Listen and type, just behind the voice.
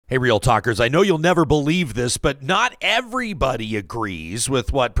Hey, Real Talkers, I know you'll never believe this, but not everybody agrees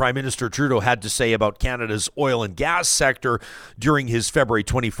with what Prime Minister Trudeau had to say about Canada's oil and gas sector during his February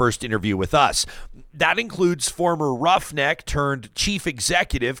 21st interview with us. That includes former roughneck turned chief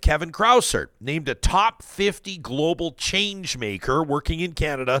executive Kevin Krauser, named a top 50 global change maker working in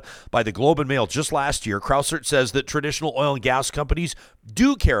Canada by the Globe and Mail just last year. Krauser says that traditional oil and gas companies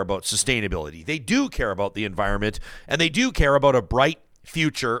do care about sustainability. They do care about the environment, and they do care about a bright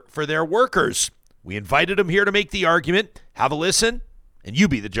future for their workers. We invited him here to make the argument. Have a listen, and you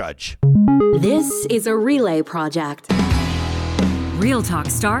be the judge. This is a relay project. Real Talk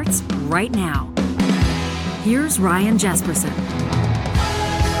starts right now. Here's Ryan Jesperson.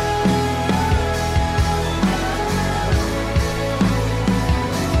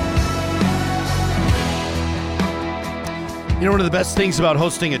 You know, one of the best things about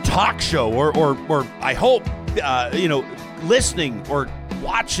hosting a talk show, or I hope, listening or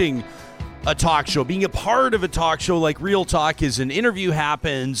watching a talk show, being a part of a talk show like Real Talk, is an interview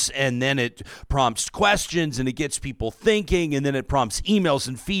happens and then it prompts questions and it gets people thinking, and then it prompts emails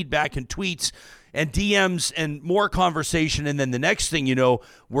and feedback and tweets and DMs and more conversation. And then the next thing you know,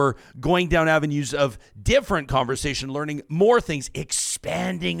 we're going down avenues of different conversation, learning more things,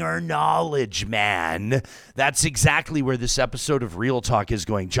 expanding our knowledge, man. That's exactly where this episode of Real Talk is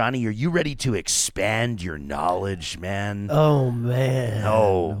going. Johnny, are you ready to expand your knowledge, man? Oh,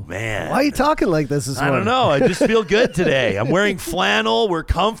 man. Why are you talking like this this morning? I don't know. I just feel good today. I'm wearing flannel. We're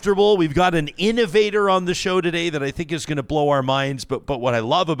comfortable. We've got an innovator on the show today that I think is going to blow our minds. But what I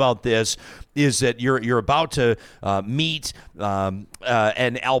love about this is that you're about to meet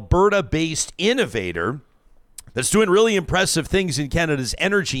an Alberta-based innovator that's doing really impressive things in Canada's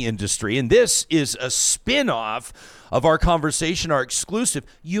energy industry. And this is a spin-off of our conversation, our exclusive.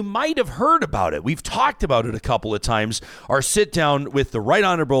 You might have heard about it. We've talked about it a couple of times. Our sit-down with the Right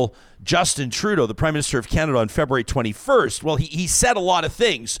Honourable Justin Trudeau, the Prime Minister of Canada, on February 21st. Well, he said a lot of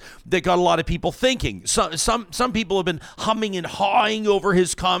things that got a lot of people thinking. Some people have been humming and hawing over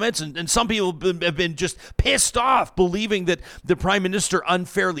his comments, and some people have been just pissed off, believing that the Prime Minister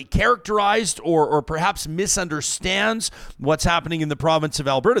unfairly characterized or perhaps misunderstands what's happening in the province of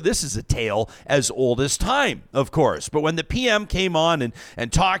Alberta. This is a tale as old as time, of course. But when the PM came on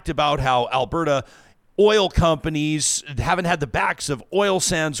and talked about how Alberta oil companies haven't had the backs of oil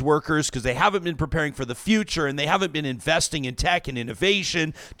sands workers because they haven't been preparing for the future and they haven't been investing in tech and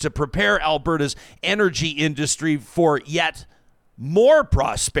innovation to prepare Alberta's energy industry for yet more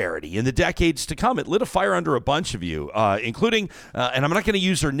prosperity in the decades to come, it lit a fire under a bunch of you, including, and I'm not going to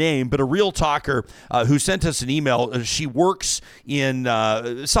use her name, but a real talker who sent us an email. She works in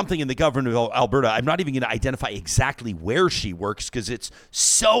something in the government of Alberta. I'm not even going to identify exactly where she works because it's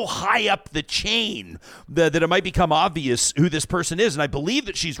so high up the chain that it might become obvious who this person is. And I believe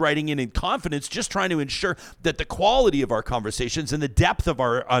that she's writing in confidence, just trying to ensure that the quality of our conversations and the depth of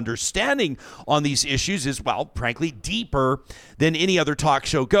our understanding on these issues is, well, frankly, deeper than any other talk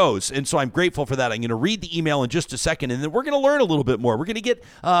show goes. And so I'm grateful for that. I'm going to read the email in just a second, and then we're going to learn a little bit more. We're going to get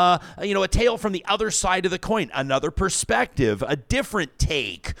a tale from the other side of the coin, another perspective, a different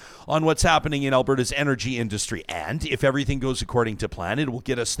take on what's happening in Alberta's energy industry. And if everything goes according to plan, it will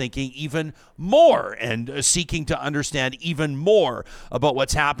get us thinking even more and seeking to understand even more about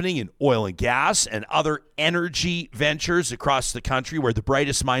what's happening in oil and gas and other energy ventures across the country, where the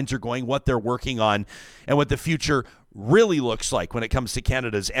brightest minds are going, what they're working on, and what the future really looks like when it comes to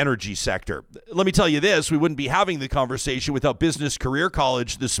Canada's energy sector. Let me tell you this, we wouldn't be having the conversation without Business Career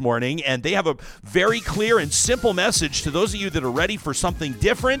College this morning, and they have a very clear and simple message to those of you that are ready for something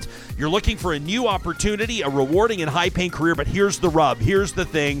different. You're looking for a new opportunity, a rewarding and high-paying career, but here's the rub, here's the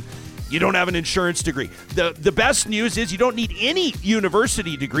thing. You don't have an insurance degree. The best news is you don't need any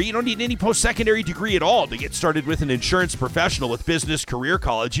university degree. You don't need any post-secondary degree at all to get started with an insurance professional with Business Career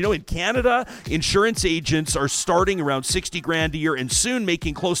College. You know, in Canada, insurance agents are starting around $60,000 a year and soon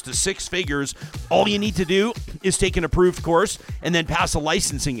making close to six figures. All you need to do is take an approved course and then pass a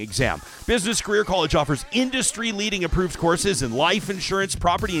licensing exam. Business Career College offers industry-leading approved courses in life insurance,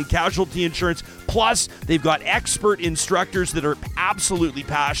 property and casualty insurance. Plus, they've got expert instructors that are absolutely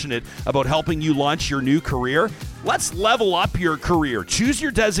passionate about helping you launch your new career. Let's level up your career. Choose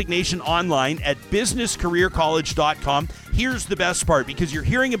your designation online at businesscareercollege.com. Here's the best part, because you're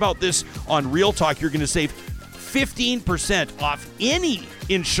hearing about this on Real Talk. You're going to save 15% off any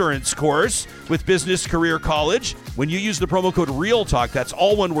insurance course with Business Career College when you use the promo code Real Talk. That's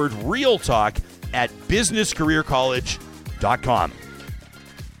all one word, Real Talk, at businesscareercollege.com.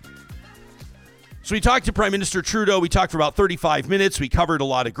 So we talked to Prime Minister Trudeau. We talked for about 35 minutes. We covered a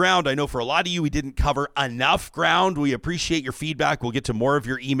lot of ground. I know for a lot of you, we didn't cover enough ground. We appreciate your feedback. We'll get to more of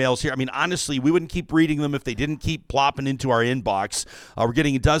your emails here. I mean, honestly, we wouldn't keep reading them if they didn't keep plopping into our inbox. We're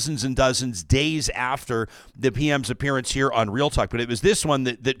getting dozens and dozens days after the PM's appearance here on Real Talk. But it was this one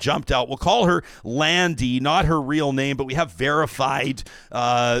that jumped out. We'll call her Landy, not her real name, but we have verified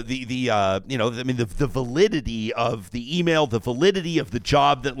the validity of the email, the validity of the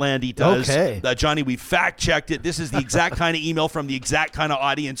job that Landy does. Okay. Johnny, we fact-checked it. This is the exact kind of email from the exact kind of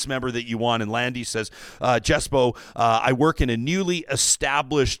audience member that you want. And Landy says, Jespo, I work in a newly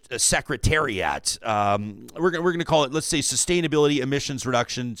established secretariat. We're going to call it, let's say, sustainability, emissions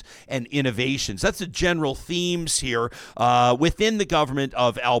reductions, and innovations. That's the general themes here within the government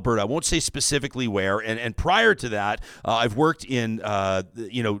of Alberta. I won't say specifically where. And prior to that, I've worked in,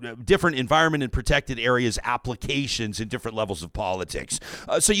 different environment and protected areas, applications in different levels of politics.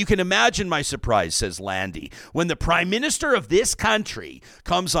 So you can imagine my surprise, says Landy, when the Prime Minister of this country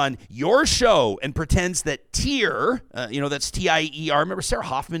comes on your show and pretends that TIER, that's TIER. Remember Sarah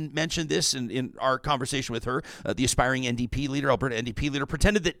Hoffman mentioned this in our conversation with her, the aspiring NDP leader, Alberta NDP leader,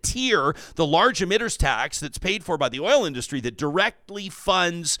 pretended that TIER, the large emitters tax that's paid for by the oil industry that directly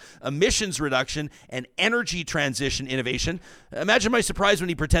funds emissions reduction and energy transition innovation. Imagine my surprise when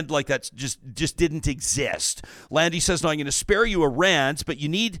he pretended like that just didn't exist. Landy says, no, I'm going to spare you a rant, but you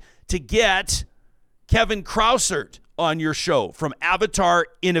need to get Kevin Krausert on your show from Avatar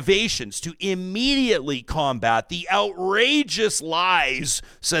Innovations to immediately combat the outrageous lies,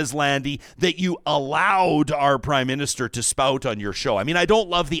 says Landy, that you allowed our Prime Minister to spout on your show. I mean, I don't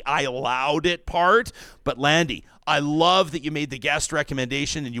love the I allowed it part, but Landy, I love that you made the guest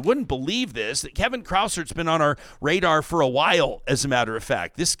recommendation, and you wouldn't believe this, that Kevin Krausert's been on our radar for a while, as a matter of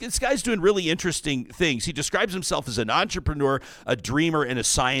fact. This guy's doing really interesting things. He describes himself as an entrepreneur, a dreamer, and a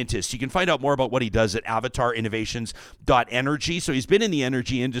scientist. You can find out more about what he does at avatarinnovations.energy. So he's been in the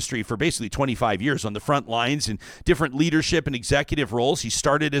energy industry for basically 25 years on the front lines in different leadership and executive roles. He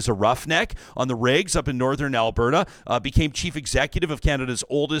started as a roughneck on the rigs up in northern Alberta, became chief executive of Canada's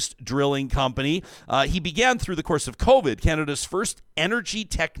oldest drilling company. He began through the course of COVID, Canada's first energy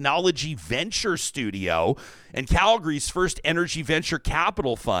technology venture studio and Calgary's first energy venture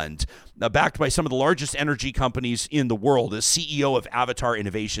capital fund, backed by some of the largest energy companies in the world, as CEO of Avatar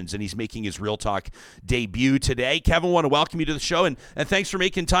Innovations, and he's making his Real Talk debut today. Kevin, I want to welcome you to the show, and thanks for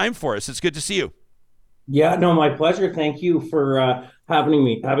making time for us. It's good to see you. Yeah, no, my pleasure. Thank you for having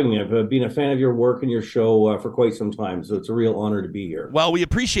me. I've been a fan of your work and your show for quite some time, so it's a real honor to be here. Well, we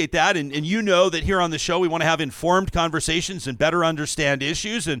appreciate that, and you know that here on the show we want to have informed conversations and better understand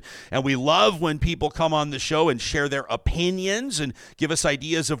issues, and we love when people come on the show and share their opinions and give us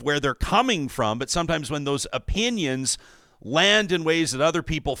ideas of where they're coming from, but sometimes when those opinions land in ways that other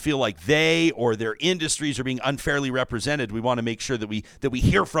people feel like they or their industries are being unfairly represented, we want to make sure that we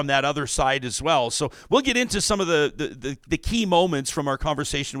hear from that other side as well. So we'll get into some of the key moments from our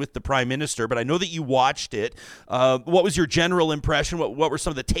conversation with the Prime Minister, but I know that you watched it. What was your general impression? What were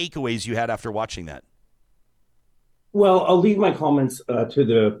some of the takeaways you had after watching that? Well, I'll leave my comments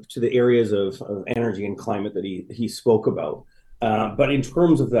to the areas of energy and climate that he spoke about. But in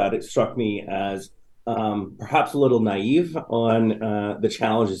terms of that, it struck me as perhaps a little naive on the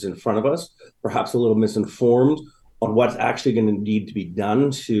challenges in front of us, perhaps a little misinformed on what's actually going to need to be done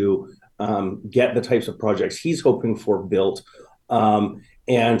to get the types of projects he's hoping for built, and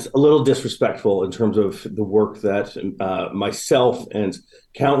a little disrespectful in terms of the work that myself and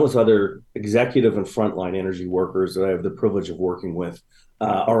countless other executive and frontline energy workers that I have the privilege of working with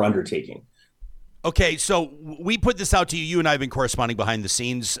are undertaking. Okay, so we put this out to you. You and I have been corresponding behind the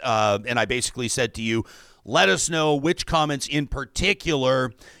scenes, and I basically said to you, let us know which comments in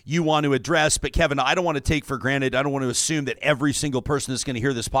particular you want to address. But Kevin, I don't want to take for granted, I don't want to assume that every single person that's going to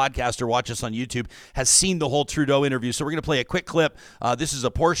hear this podcast or watch us on YouTube has seen the whole Trudeau interview. So we're going to play a quick clip. This is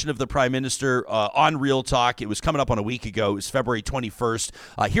a portion of the Prime Minister on Real Talk. It was coming up on a week ago. It was February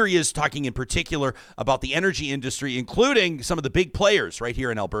 21st. Here he is talking in particular about the energy industry, including some of the big players right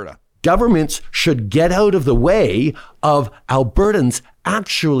here in Alberta. Governments should get out of the way of Albertans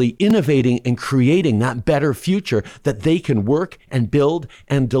actually innovating and creating that better future that they can work and build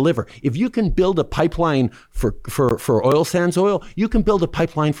and deliver. If you can build a pipeline for oil sands oil, you can build a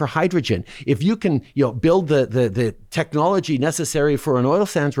pipeline for hydrogen. If you can build the technology necessary for an oil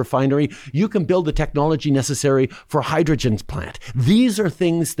sands refinery, you can build the technology necessary for a hydrogen plant. These are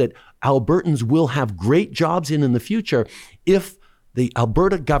things that Albertans will have great jobs in the future if the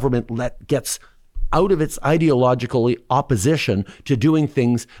Alberta government gets out of its ideological opposition to doing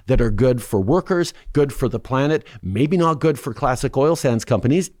things that are good for workers, good for the planet, maybe not good for classic oil sands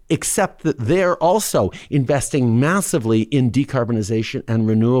companies, except that they're also investing massively in decarbonization and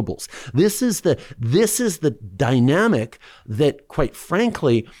renewables. This is the dynamic that, quite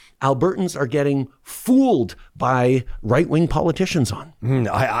frankly, Albertans are getting fooled by right-wing politicians on.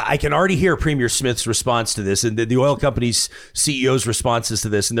 I can already hear Premier Smith's response to this and the oil companies' CEOs' responses to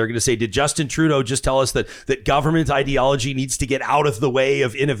this. And they're going to say, did Justin Trudeau just tell us that government ideology needs to get out of the way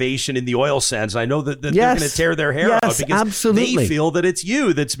of innovation in the oil sands? And I know that Yes. they're going to tear their hair out because absolutely. they feel that it's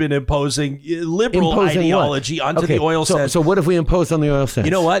you that's been imposing liberal ideology onto the oil sands. So what have we imposed on the oil sands?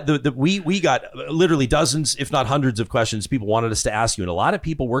 You know what? We got literally dozens, if not hundreds of questions people wanted us to ask you. And a lot of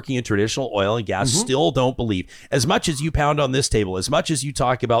people working in traditional oil and gas still don't believe, as much as you pound on this table, as much as you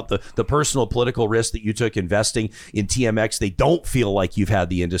talk about the personal political risk that you took investing in TMX, they don't feel like you've had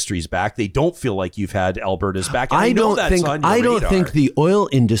the industry's back. They don't feel like you've had Alberta's back. And I don't think the oil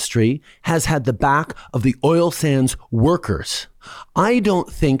industry has had the back of the oil sands workers. I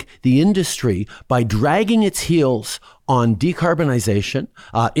don't think the industry, by dragging its heels on decarbonization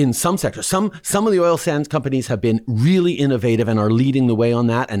in some sectors, some of the oil sands companies have been really innovative and are leading the way on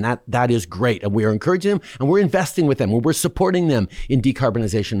that, and that is great. And we are encouraging them, and we're investing with them, and we're supporting them in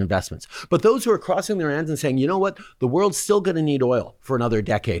decarbonization investments. But those who are crossing their hands and saying, you know what, the world's still going to need oil for another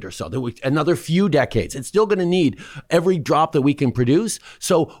decade or so, another few decades. It's still going to need every drop that we can produce.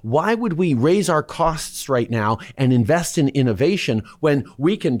 So why would we raise our costs right now and invest in innovation when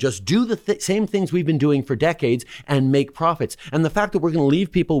we can just do the same things we've been doing for decades and make profits? And the fact that we're going to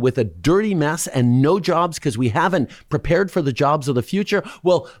leave people with a dirty mess and no jobs because we haven't prepared for the jobs of the future,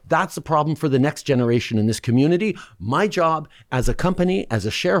 well, that's a problem for the next generation in this community. My job as a company, as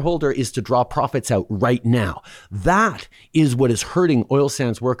a shareholder, is to draw profits out right now. That is what is hurting oil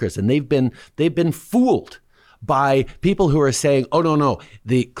sands workers, and they've been fooled by people who are saying, oh, no,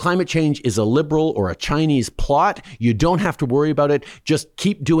 the climate change is a liberal or a Chinese plot. You don't have to worry about it. Just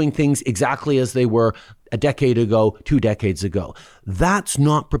keep doing things exactly as they were a decade ago, 2 decades ago. That's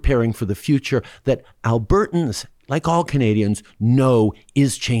not preparing for the future that Albertans, like all Canadians, know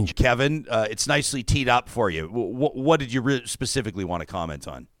is changing. Kevin, it's nicely teed up for you. What did you specifically want to comment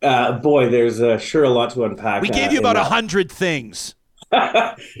on? Boy, there's sure a lot to unpack. We gave you about 100 things.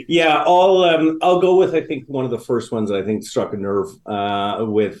 Yeah, I'll go with, I think, one of the first ones that I think struck a nerve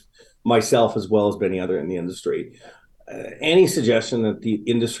with myself as well as many other in the industry. Any suggestion that the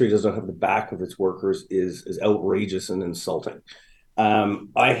industry does not have the back of its workers is outrageous and insulting.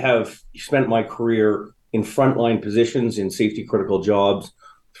 I have spent my career in frontline positions in safety critical jobs,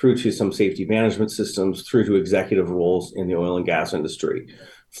 through to some safety management systems, through to executive roles in the oil and gas industry.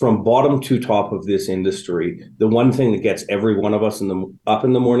 From bottom to top of this industry, the one thing that gets every one of us up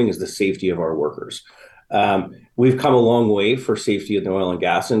in the morning is the safety of our workers. We've come a long way for safety in the oil and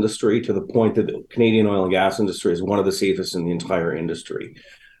gas industry, to the point that the Canadian oil and gas industry is one of the safest in the entire industry.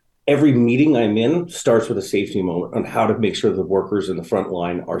 Every meeting I'm in starts with a safety moment on how to make sure the workers in the front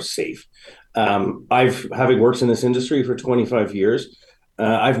line are safe. Having worked in this industry for 25 years,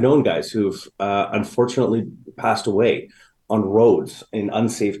 I've known guys who've unfortunately passed away on roads in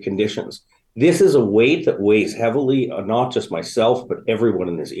unsafe conditions. This is a weight that weighs heavily on not just myself, but everyone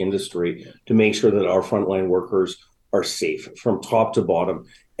in this industry, to make sure that our frontline workers are safe from top to bottom.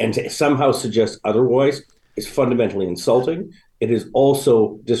 And to somehow suggest otherwise is fundamentally insulting. It is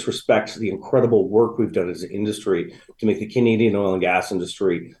also disrespects the incredible work we've done as an industry to make the Canadian oil and gas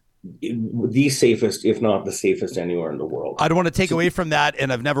industry the safest, if not the safest, anywhere in the world. I don't want to take away from that,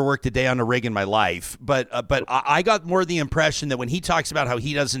 and I've never worked a day on a rig in my life, but I got more the impression that when he talks about how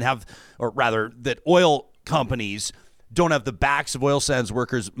he doesn't have, or rather that oil companies don't have the backs of oil sands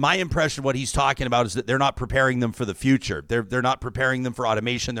workers, my impression of what he's talking about is that they're not preparing them for the future. They're not preparing them for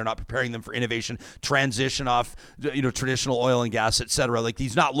automation. They're not preparing them for innovation, transition off, traditional oil and gas, et cetera. Like,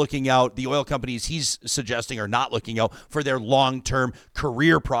 he's not looking out. The oil companies he's suggesting are not looking out for their long-term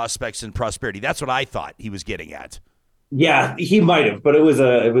career prospects and prosperity. That's what I thought he was getting at. Yeah, he might have, but it was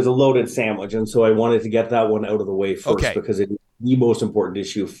a loaded sandwich, and so I wanted to get that one out of the way first, because it's the most important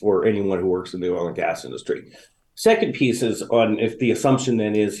issue for anyone who works in the oil and gas industry. Second piece is on, if the assumption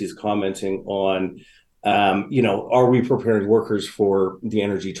then is he's commenting on, are we preparing workers for the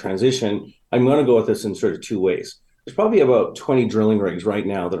energy transition? I'm going to go with this in sort of two ways. There's probably about 20 drilling rigs right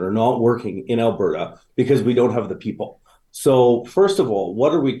now that are not working in Alberta because we don't have the people. So first of all,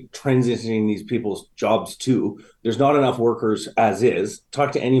 what are we transitioning these people's jobs to? There's not enough workers as is.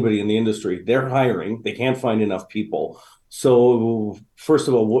 Talk to anybody in the industry. They're hiring. They can't find enough people. So first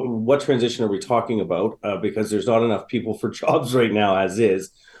of all, what transition are we talking about? Because there's not enough people for jobs right now as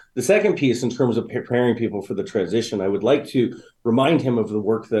is. The second piece, in terms of preparing people for the transition, I would like to remind him of the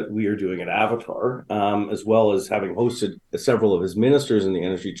work that we are doing at Avatar, as well as having hosted several of his ministers in the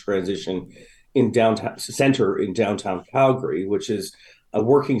energy transition in downtown Calgary, which is a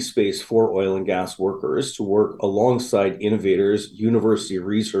working space for oil and gas workers to work alongside innovators, university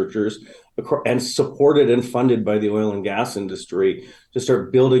researchers, and supported and funded by the oil and gas industry to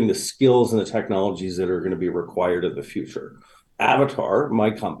start building the skills and the technologies that are going to be required in the future. Avatar,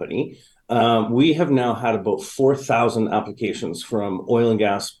 my company, we have now had about 4,000 applications from oil and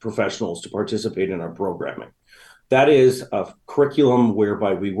gas professionals to participate in our programming. That is a curriculum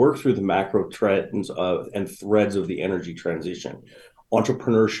whereby we work through the macro trends and threads of the energy transition: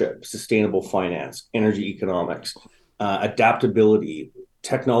 entrepreneurship, sustainable finance, energy economics, adaptability,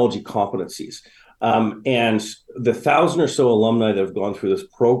 technology competencies. And the 1,000 or so alumni that have gone through this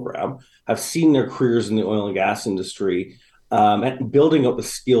program have seen their careers in the oil and gas industry and building up the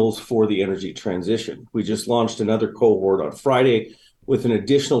skills for the energy transition. We just launched another cohort on Friday with an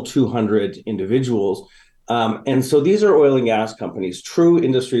additional 200 individuals. And so these are oil and gas companies, true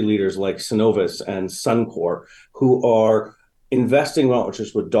industry leaders like Cenovus and Suncor, who are investing not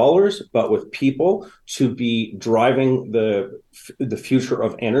just with dollars, but with people to be driving the future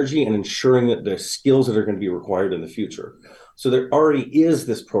of energy and ensuring that the skills that are going to be required in the future. So there already is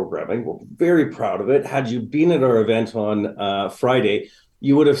this programming. We're very proud of it. Had you been at our event on Friday,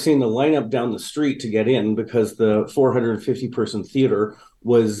 you would have seen the lineup down the street to get in, because the 450-person theater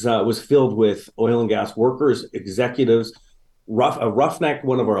was filled with oil and gas workers, executives. A roughneck,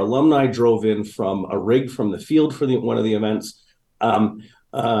 one of our alumni, drove in from a rig from the field for one of the events. We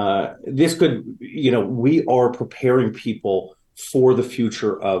are preparing people for the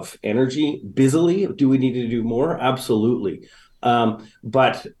future of energy busily. Do we need to do more? Absolutely.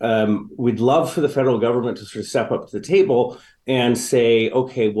 But we'd love for the federal government to sort of step up to the table and say,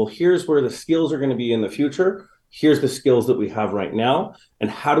 okay, well, here's where the skills are going to be in the future. Here's the skills that we have right now. And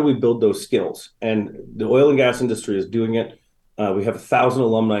how do we build those skills? And the oil and gas industry is doing it. We have 1,000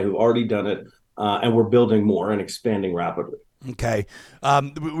 alumni who've already done it, and we're building more and expanding rapidly. Okay.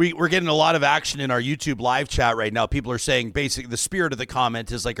 We're getting a lot of action in our YouTube live chat right now. People are saying, basically, the spirit of the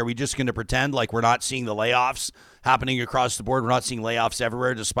comment is like, are we just going to pretend like we're not seeing the layoffs happening across the board? We're not seeing layoffs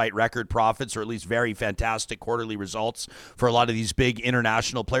everywhere, despite record profits, or at least very fantastic quarterly results for a lot of these big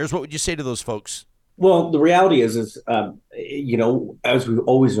international players. What would you say to those folks? Well, the reality is, as we've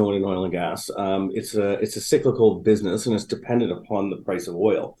always known in oil and gas, it's a cyclical business, and it's dependent upon the price of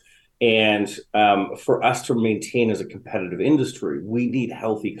oil. And for us to maintain as a competitive industry, we need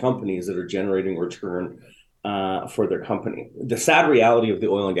healthy companies that are generating return for their company. The sad reality of the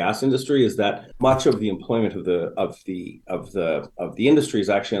oil and gas industry is that much of the employment of the industry is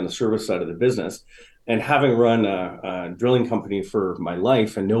actually on the service side of the business. And having run a drilling company for my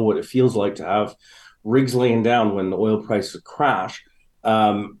life and know what it feels like to have rigs laying down when the oil prices crash,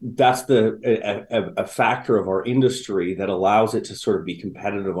 that's a factor of our industry that allows it to sort of be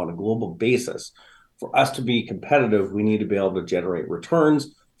competitive on a global basis. For us to be competitive, we need to be able to generate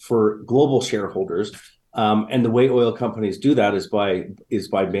returns for global shareholders. And the way oil companies do that is by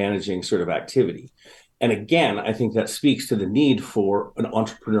managing sort of activity. And again, I think that speaks to the need for an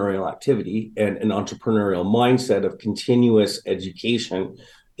entrepreneurial activity and an entrepreneurial mindset of continuous education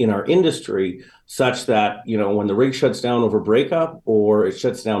in our industry, such that, when the rig shuts down over breakup, or it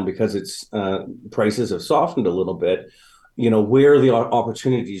shuts down because its prices have softened a little bit, where are the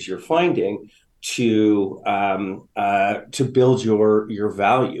opportunities you're finding to build your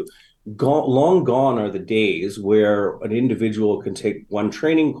value. Long gone are the days where an individual can take one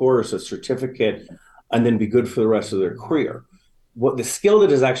training course, a certificate, and then be good for the rest of their career. What the skill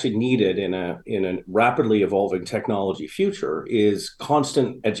that is actually needed in a rapidly evolving technology future is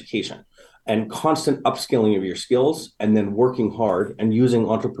constant education and constant upskilling of your skills, and then working hard and using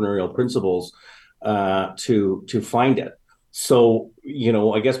entrepreneurial principles to find it. So,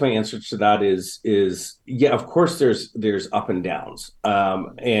 I guess my answer to that is yeah, of course there's up and downs,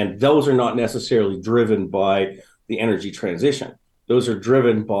 and those are not necessarily driven by the energy transition. Those are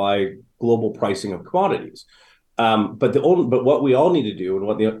driven by global pricing of commodities. But what we all need to do, and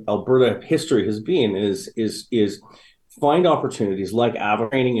what the Alberta history has been, is find opportunities like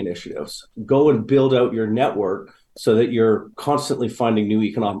training initiatives. Go and build out your network so that you're constantly finding new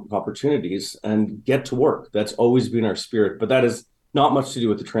economic opportunities, and get to work. That's always been our spirit, but that is not much to do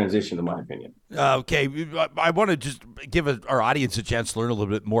with the transition, in my opinion. Okay, I want to just give our audience a chance to learn a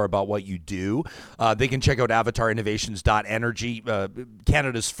little bit more about what you do. They can check out avatarinnovations.energy,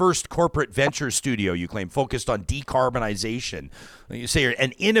 Canada's first corporate venture studio, you claim, focused on decarbonization. You say you're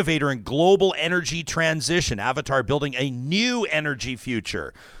an innovator in global energy transition. Avatar building a new energy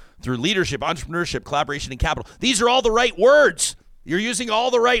future. through leadership, entrepreneurship, collaboration, and capital. These are all the right words. You're using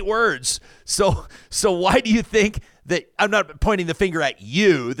all the right words. So why do you think that I'm not pointing the finger at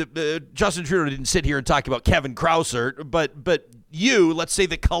you? Justin Trudeau didn't sit here and talk about Kevin Krauser, but you, let's say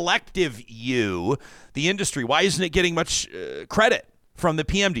the collective you, the industry, why isn't it getting much credit from the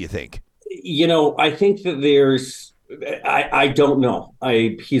PM, do you think? I think that I don't know.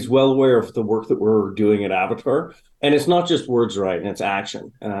 He's well aware of the work that we're doing at Avatar. And it's not just words, right? And it's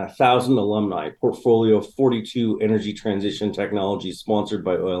action. 1,000 alumni, portfolio of 42 energy transition technologies sponsored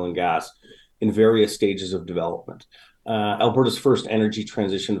by oil and gas in various stages of development. Alberta's first energy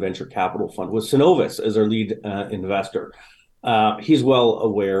transition venture capital fund with Synovus as our lead investor. He's well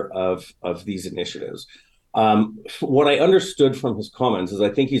aware of these initiatives. What I understood from his comments is I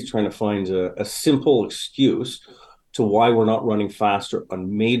think he's trying to find a simple excuse to why we're not running faster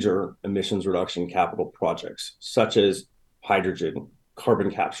on major emissions reduction capital projects, such as hydrogen,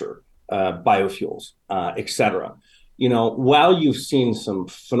 carbon capture, biofuels, et cetera. While you've seen some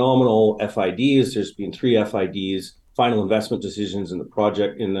phenomenal FIDs, there's been 3 FIDs, final investment decisions in the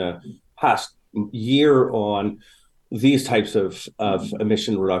project in the past year on these types of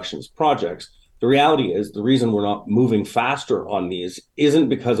emission reductions projects. The reality is the reason we're not moving faster on these isn't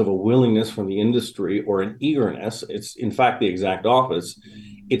because of a willingness from the industry or an eagerness. It's in fact the exact opposite.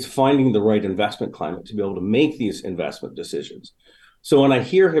 It's finding the right investment climate to be able to make these investment decisions. So when I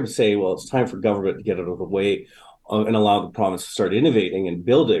hear him say, well, it's time for government to get out of the way and allow the province to start innovating and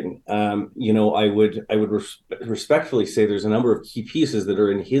building, I would respectfully say there's a number of key pieces that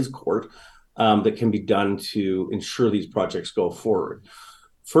are in his court that can be done to ensure these projects go forward.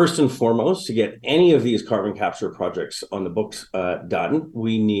 First and foremost, to get any of these carbon capture projects on the books done,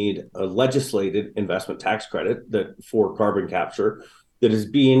 we need a legislated investment tax credit for carbon capture that has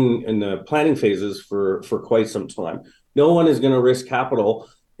been in the planning phases for quite some time. No one is going to risk capital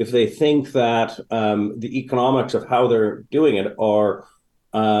if they think that the economics of how they're doing it are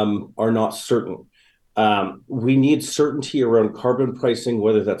not certain. We need certainty around carbon pricing,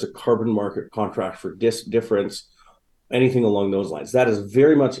 whether that's a carbon market contract for difference, anything along those lines. That is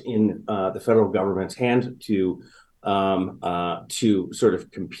very much in the federal government's hand to sort of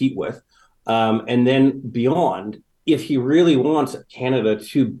compete with. And then beyond, if he really wants Canada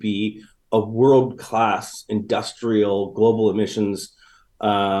to be a world-class industrial global emissions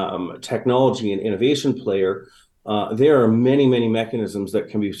technology and innovation player, there are many, many mechanisms that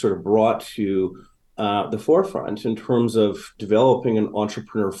can be sort of brought to the forefront in terms of developing an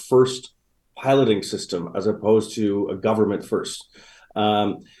entrepreneur-first piloting system as opposed to a government first.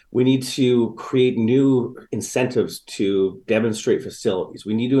 We need to create new incentives to demonstrate facilities.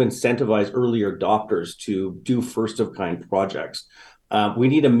 We need to incentivize early adopters to do first of kind projects. We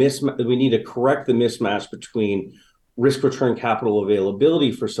need to correct the mismatch between risk return capital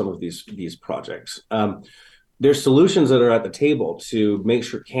availability for some of these projects. There's solutions that are at the table to make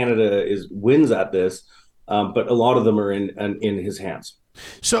sure Canada wins at this, but a lot of them are in his hands.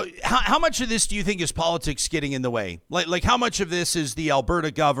 So how much of this do you think is politics getting in the way? Like how much of this is the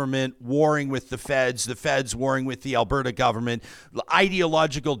Alberta government warring with the feds warring with the Alberta government,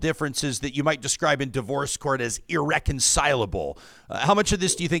 ideological differences that you might describe in divorce court as irreconcilable? How much of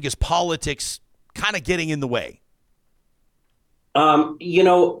this do you think is politics kind of getting in the way? Having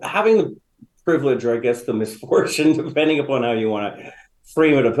the privilege, or I guess the misfortune, depending upon how you want to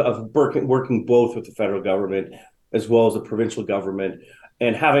frame it, of working both with the federal government as well as the provincial government,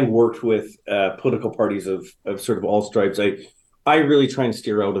 and having worked with political parties of sort of all stripes, I really try and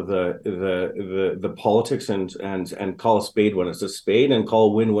steer out of the politics and call a spade when it's a spade and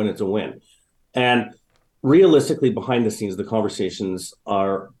call a win when it's a win. And realistically, behind the scenes, the conversations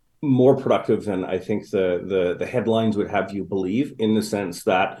are more productive than I think the headlines would have you believe, in the sense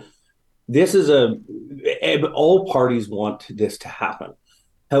that this is all parties want this to happen.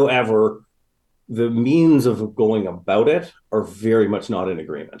 However, the means of going about it are very much not in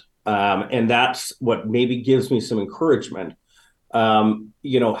agreement. And that's what maybe gives me some encouragement.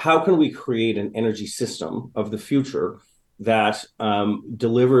 How can we create an energy system of the future that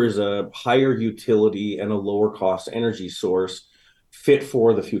delivers a higher utility and a lower cost energy source fit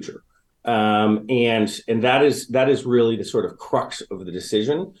for the future? And that is really the sort of crux of the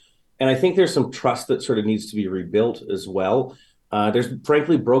decision. And I think there's some trust that sort of needs to be rebuilt as well. There's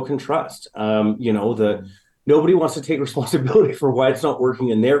frankly broken trust. Nobody wants to take responsibility for why it's not working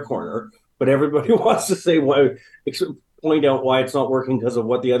in their corner, but everybody wants to say point out why it's not working because of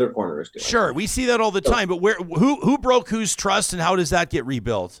what the other corner is doing. Sure, we see that all the time. But who broke whose trust, and how does that get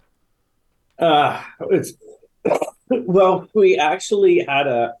rebuilt? We actually had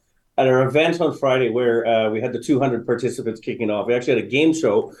at our event on Friday where we had the 200 participants kicking off. We actually had a game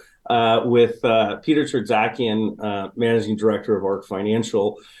show with Peter Terzakian, Managing Director of ARC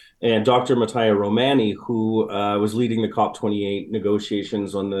Financial, and Dr. Mattia Romani, who was leading the COP28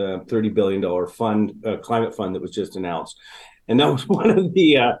 negotiations on the $30 billion fund, climate fund that was just announced. And that was one of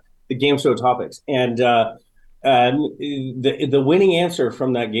the game show topics. And the winning answer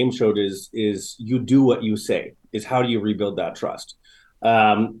from that game show is you do what you say, is how do you rebuild that trust?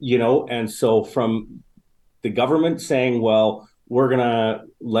 And so from the government saying, well, we're going to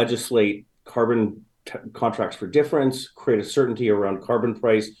legislate carbon contracts for difference, create a certainty around carbon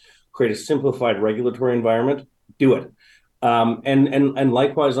price, create a simplified regulatory environment, do it. And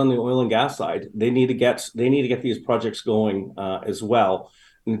likewise on the oil and gas side, they need to get these projects going as well.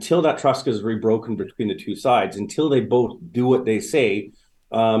 Until that trust is rebroken between the two sides, until they both do what they say,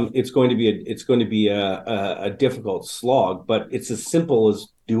 it's going to be a difficult slog. But it's as simple as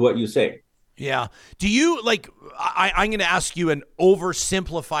do what you say. Yeah. Do you I'm going to ask you an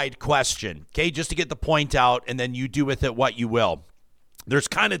oversimplified question, okay, just to get the point out, and then you do with it what you will. There's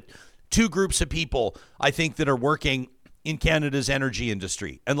kind of two groups of people, I think, that are working in Canada's energy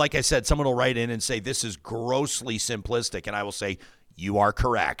industry. And like I said, someone will write in and say, this is grossly simplistic. And I will say, you are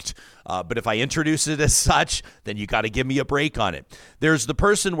correct. But if I introduce it as such, then you got to give me a break on it. There's the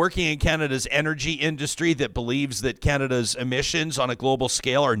person working in Canada's energy industry that believes that Canada's emissions on a global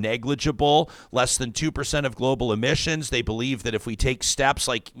scale are negligible, less than 2% of global emissions. They believe that if we take steps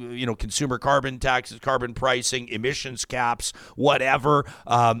like, consumer carbon taxes, carbon pricing, emissions caps, whatever,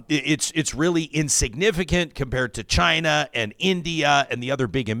 it's really insignificant compared to China and India and the other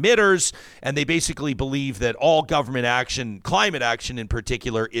big emitters. And they basically believe that all government action, climate action in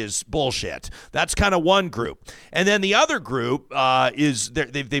particular, is bullshit. That's kind of one group. And then the other group is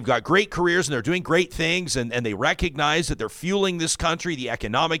they've got great careers and they're doing great things, and they recognize that they're fueling this country, the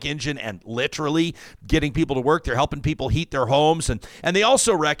economic engine, and literally getting people to work. They're helping people heat their homes. And they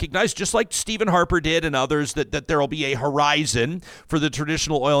also recognize, just like Stephen Harper did and others, that there will be a horizon for the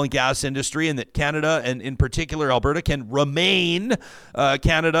traditional oil and gas industry, and that Canada, and in particular Alberta, can remain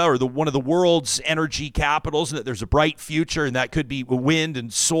Canada or one of the world's energy capitals, and that there's a bright future, and that could be wind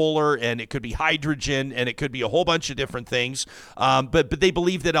and solar, and it could be hydrogen, and it could be a whole bunch of different things. But they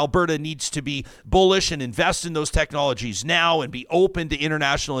believe that Alberta needs to be bullish and invest in those technologies now and be open to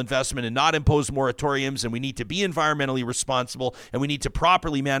international investment and not impose moratoriums. And we need to be environmentally responsible, and we need to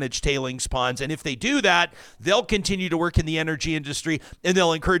properly manage tailings ponds. And if they do that, they'll continue to work in the energy industry, and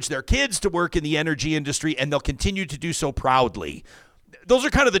they'll encourage their kids to work in the energy industry, and they'll continue to do so proudly. Those are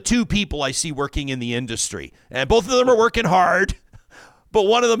kind of the two people I see working in the industry, and both of them are working hard. But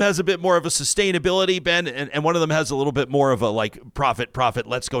one of them has a bit more of a sustainability bend, and one of them has a little bit more of a profit,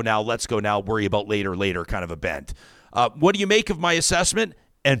 let's go now, worry about later kind of a bent. What do you make of my assessment?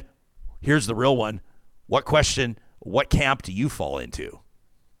 And here's the real one. What camp do you fall into?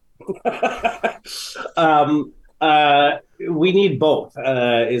 We need both,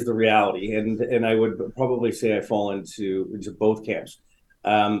 is the reality. And I would probably say I fall into both camps.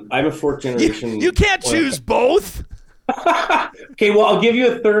 I'm a fourth generation. You can't choose both. Okay, well, I'll give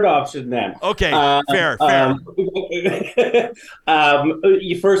you a third option then. Okay, fair. First,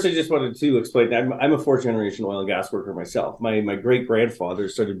 I just wanted to explain that I'm a fourth generation oil and gas worker myself. My great grandfather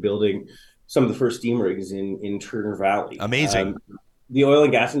started building some of the first steam rigs in Turner Valley. Amazing. The oil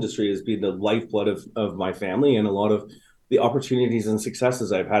and gas industry has been the lifeblood of my family and a lot of the opportunities and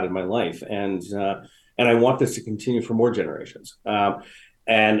successes I've had in my life, and I want this to continue for more generations.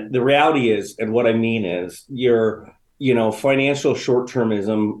 And the reality is, and what I mean is, financial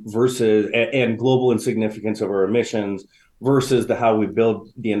short-termism versus and global insignificance of our emissions versus how we build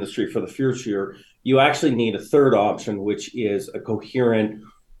the industry for the future. You actually need a third option, which is a coherent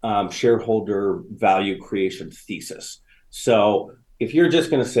shareholder value creation thesis. So if you're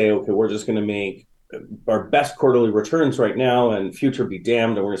just going to say, okay, we're just going to make our best quarterly returns right now and future be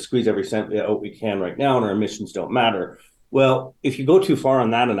damned, and we're going to squeeze every cent out we can right now, and our emissions don't matter. Well, if you go too far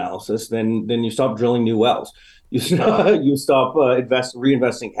on that analysis, then you stop drilling new wells. You stop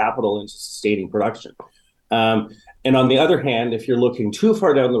reinvesting capital into sustaining production. And on the other hand, if you're looking too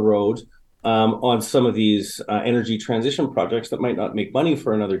far down the road on some of these energy transition projects that might not make money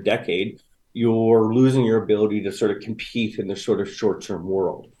for another decade, you're losing your ability to sort of compete in the sort of short-term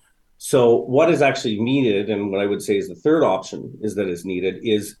world. So what is actually needed, and what I would say is the third option is needed,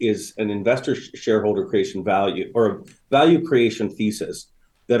 is an investor shareholder creation value or value creation thesis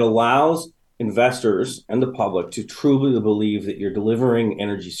that allows investors and the public to truly believe that you're delivering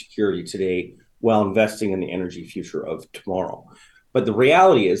energy security today while investing in the energy future of tomorrow. But the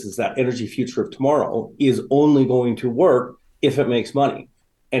reality is that energy future of tomorrow is only going to work if it makes money.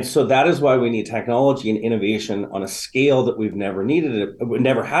 And so that is why we need technology and innovation on a scale that we've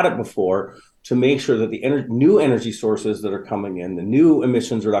never had it before, to make sure that the new energy sources that are coming in, the new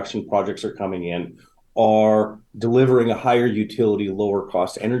emissions reduction projects are coming in, are delivering a higher utility, lower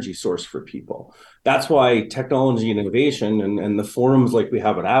cost energy source for people. That's why technology and innovation and the forums like we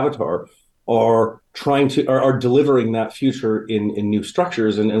have at Avatar are delivering that future in new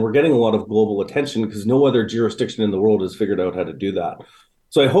structures. And we're getting a lot of global attention because no other jurisdiction in the world has figured out how to do that.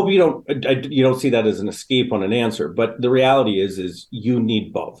 So I hope you don't see that as an escape on an answer, but the reality is you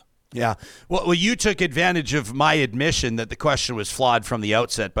need both. Yeah. Well, you took advantage of my admission that the question was flawed from the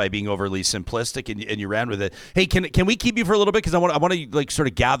outset by being overly simplistic, and you ran with it. Hey, can we keep you for a little bit? Because I want to like sort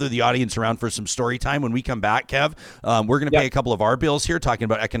of gather the audience around for some story time when we come back, Kev. We're going to pay a couple of our bills here, talking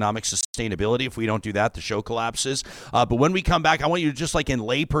about economic sustainability. If we don't do that, the show collapses. But when we come back, I want you to, just like in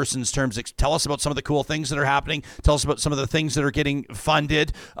layperson's terms, tell us about some of the cool things that are happening. Tell us about some of the things that are getting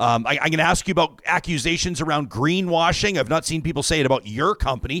funded. I'm going to ask you about accusations around greenwashing. I've not seen people say it about your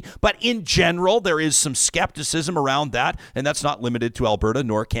company, but in general, there is some skepticism around that, and that's not limited to Alberta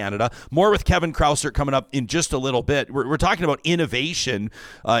nor Canada. More with Kevin Krauser coming up in just a little bit. We're talking about innovation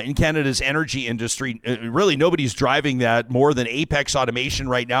in Canada's energy industry. Really, nobody's driving that more than Apex Automation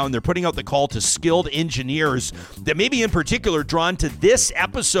right now, and they're putting out the call to skilled engineers that may be in particular drawn to this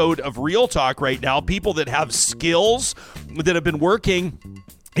episode of Real Talk right now, people that have skills that have been working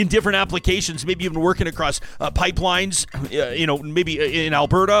in different applications, maybe even working across pipelines, maybe in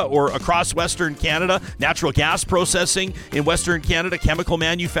Alberta or across Western Canada, natural gas processing in Western Canada, chemical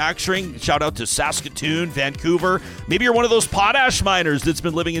manufacturing. Shout out to Saskatoon, Vancouver. Maybe you're one of those potash miners that's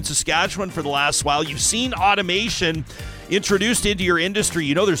been living in Saskatchewan for the last while. You've seen automation introduced into your industry.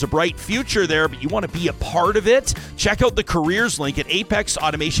 You know there's a bright future there, but you want to be a part of it? Check out the careers link at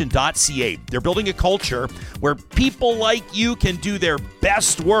apexautomation.ca. They're building a culture where people like you can do their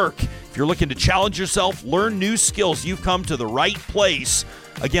best work. If you're looking to challenge yourself, learn new skills, you've come to the right place.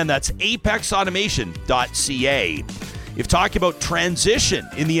 Again, that's apexautomation.ca. If talking about transition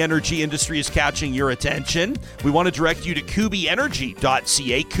in the energy industry is catching your attention, we want to direct you to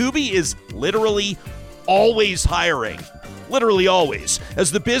kubienergy.ca. Kubi is literally always hiring. Literally always.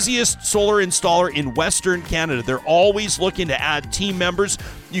 As the busiest solar installer in Western Canada, they're always looking to add team members.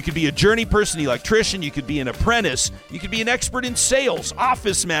 You could be a journey person, electrician, you could be an apprentice, you could be an expert in sales,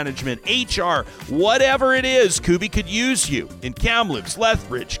 office management, HR, whatever it is, Kubi could use you in Kamloops,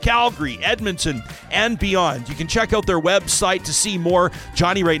 Lethbridge, Calgary, Edmonton, and beyond. You can check out their website to see more.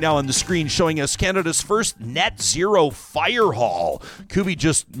 Johnny right now on the screen showing us Canada's first net zero fire hall. Kubi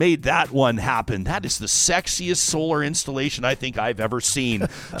just made that one happen. That is the sexiest solar installation I think I've ever seen.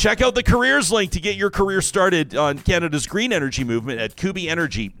 Check out the careers link to get your career started on Canada's green energy movement at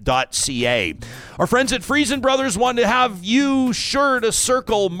kubienergy.ca. Our friends at Friesen Brothers want to have you sure to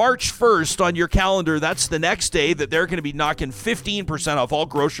circle March 1st on your calendar. That's the next day that they're going to be knocking 15% off all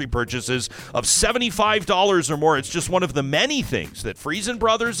grocery purchases of $75 or more. It's just one of the many things that Friesen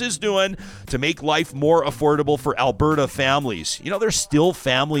Brothers is doing to make life more affordable for Alberta families. You know, they're still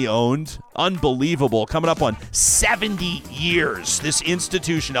family owned. Unbelievable. Coming up on 70 years. This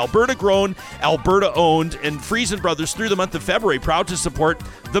institution, Alberta grown, Alberta owned, and Friesen Brothers through the month of February, proud to support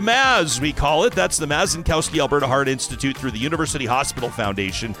the MAZ, we call it. That's the Mazankowski Alberta Heart Institute through the University Hospital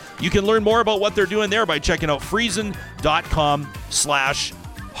Foundation. You can learn more about what they're doing there by checking out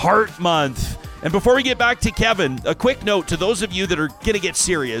friesen.com/Heart Month. And before we get back to Kevin, a quick note to those of you that are going to get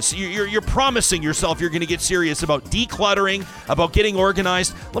serious. You're promising yourself you're going to get serious about decluttering, about getting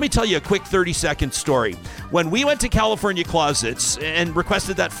organized. Let me tell you a quick 30-second story. When we went to California Closets and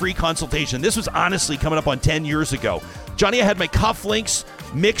requested that free consultation, this was honestly coming up on 10 years ago. Johnny, I had my cufflinks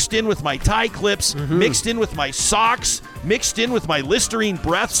mixed in with my tie clips, mixed in with my socks, mixed in with my Listerine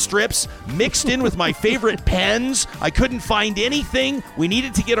breath strips, mixed in with my favorite pens. I couldn't find anything. We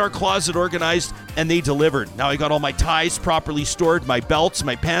needed to get our closet organized, and they delivered. Now I got all my ties properly stored, my belts,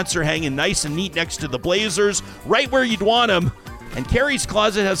 my pants are hanging nice and neat next to the blazers, right where you'd want them. And Carrie's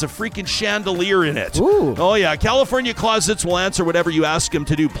closet has a freaking chandelier in it. Ooh. Oh, yeah. California Closets will answer whatever you ask them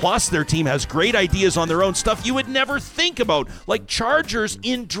to do. Plus, their team has great ideas on their own, stuff you would never think about, like chargers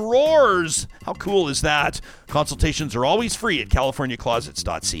in drawers. How cool is that? Consultations are always free at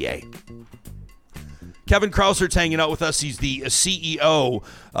californiaclosets.ca. Kevin Krauser's hanging out with us. He's the CEO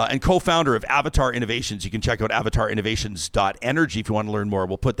and co-founder of Avatar Innovations. You can check out avatarinnovations.energy if you want to learn more.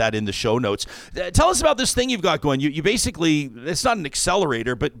 We'll put that in the show notes. Tell us about this thing you've got going. You basically, it's not an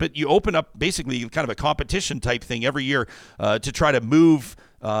accelerator, but you open up basically kind of a competition type thing every year to try to move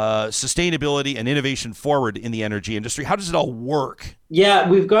sustainability and innovation forward in the energy industry. How does it all work? Yeah,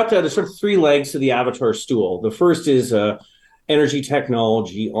 we've got there's sort of three legs to the Avatar stool. The first is energy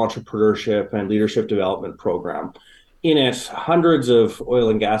technology, entrepreneurship, and leadership development program. In it, hundreds of oil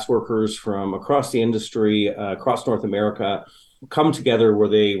and gas workers from across the industry, across North America, come together where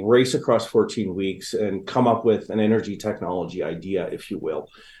they race across 14 weeks and come up with an energy technology idea, if you will.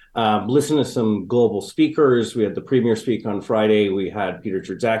 Listen to some global speakers. We had the premier speak on Friday. We had Peter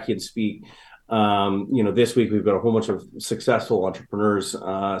Cherzakian speak. This week we've got a whole bunch of successful entrepreneurs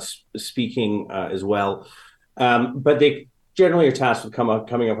speaking as well. But they generally are tasked with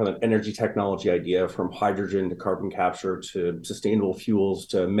coming up with an energy technology idea, from hydrogen to carbon capture to sustainable fuels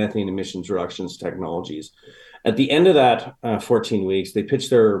to methane emissions reductions technologies. At the end of that 14 weeks, they pitch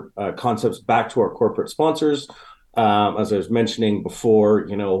their concepts back to our corporate sponsors. As I was mentioning before,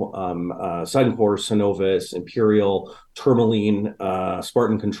 Suncor, Cenovus, Imperial, Tourmaline,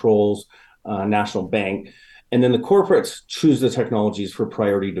 Spartan Controls, National Bank. And then the corporates choose the technologies for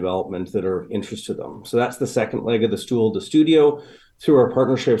priority development that are interest to them. So that's the second leg of the stool, the studio, through our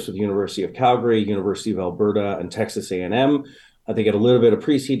partnerships with the University of Calgary, University of Alberta, and Texas A&M. They get a little bit of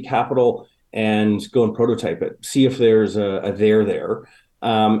pre-seed capital and go and prototype it, see if there's a there.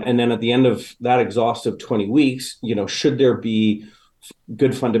 And then at the end of that exhaustive 20 weeks, should there be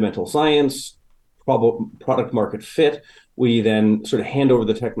good fundamental science, product market fit, we then sort of hand over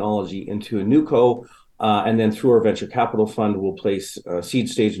the technology into a newco, and then through our venture capital fund, we'll place seed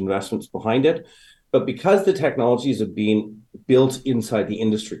stage investments behind it. But because the technologies have been built inside the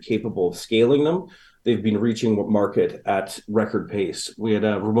industry capable of scaling them, they've been reaching market at record pace. We had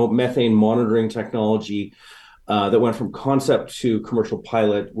a remote methane monitoring technology that went from concept to commercial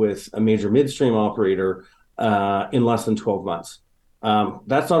pilot with a major midstream operator in less than 12 months.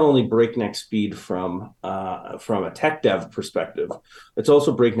 That's not only breakneck speed from a tech dev perspective, it's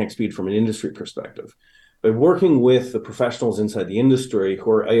also breakneck speed from an industry perspective. By working with the professionals inside the industry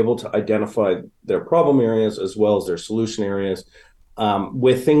who are able to identify their problem areas as well as their solution areas,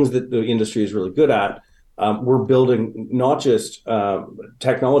 with things that the industry is really good at, we're building not just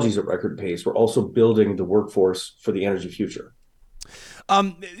technologies at record pace, we're also building the workforce for the energy future.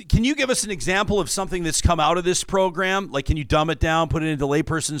 Can you give us an example of something that's come out of this program? Like, can you dumb it down, put it into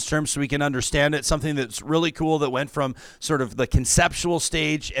layperson's terms so we can understand it? Something that's really cool that went from sort of the conceptual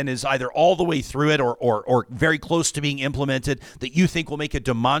stage and is either all the way through it or very close to being implemented, that you think will make a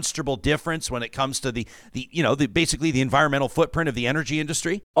demonstrable difference when it comes to the basically the environmental footprint of the energy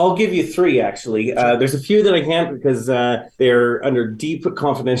industry? I'll give you three, actually. There's a few that I can't because they're under deep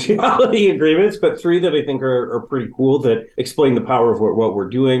confidentiality agreements, but three that I think are pretty cool that explain the power of what we're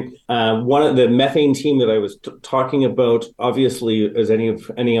doing. One of the methane team that I was talking about, obviously, as any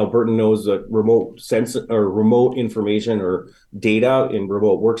Albertan knows, that remote information or data in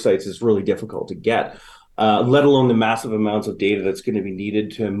remote work sites is really difficult to get, let alone the massive amounts of data that's going to be needed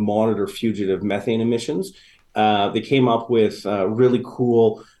to monitor fugitive methane emissions. They came up with a really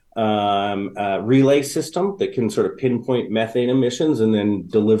cool relay system that can sort of pinpoint methane emissions and then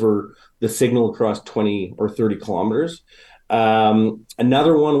deliver the signal across 20 or 30 kilometers.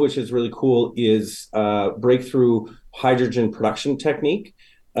 Another one, which is really cool, is breakthrough hydrogen production technique.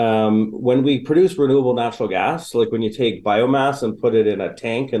 When we produce renewable natural gas, like when you take biomass and put it in a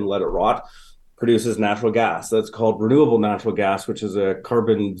tank and let it rot, produces natural gas. That's called renewable natural gas, which is a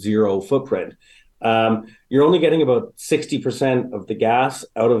carbon zero footprint. You're only getting about 60% of the gas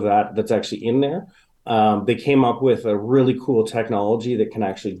out of that's actually in there. They came up with a really cool technology that can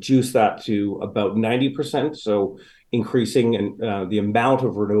actually juice that to about 90%. So increasing the amount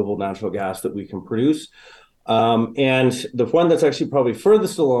of renewable natural gas that we can produce. And the one that's actually probably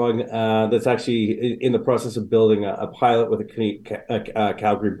furthest along, that's actually in the process of building a pilot with a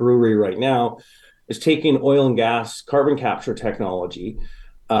Calgary brewery right now, is taking oil and gas carbon capture technology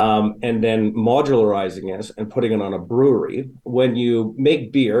and then modularizing it and putting it on a brewery. When you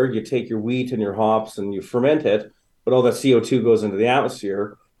make beer, you take your wheat and your hops and you ferment it, but all that CO2 goes into the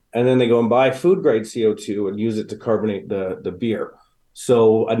atmosphere. And then they go and buy food grade CO2 and use it to carbonate the beer.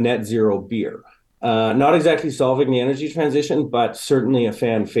 So a net zero beer. Not exactly solving the energy transition, but certainly a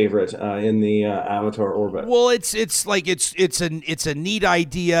fan favorite in the Avatar orbit. Well, it's a neat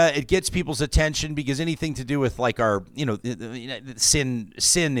idea. It gets people's attention because anything to do with like our sin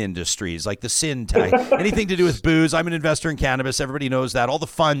industries, like the sin type, anything to do with booze. I'm an investor in cannabis. Everybody knows that. All the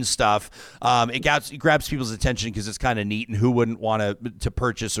fun stuff. It grabs people's attention because it's kind of neat, and who wouldn't want to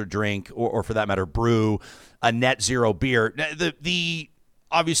purchase or drink or for that matter brew a net zero beer?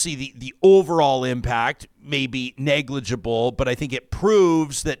 Obviously, the overall impact may be negligible, but I think it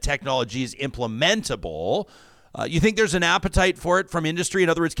proves that technology is implementable. You think there's an appetite for it from industry? In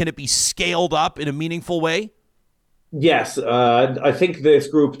other words, can it be scaled up in a meaningful way? Yes, I think this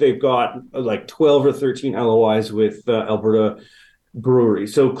group, they've got like 12 or 13 LOIs with Alberta brewery.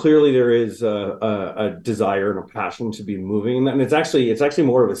 So clearly there is a desire and a passion to be moving, and it's actually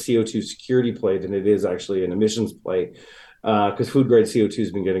more of a CO2 security play than it is actually an emissions play, because food grade CO2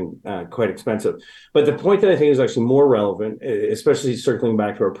 has been getting quite expensive. But the point that I think is actually more relevant, especially circling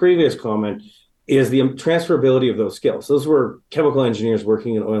back to our previous comment, is the transferability of those skills. Those were chemical engineers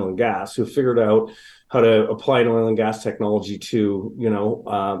working in oil and gas who figured out how to apply an oil and gas technology to,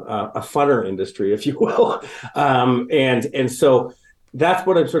 a funner industry, if you will. And so that's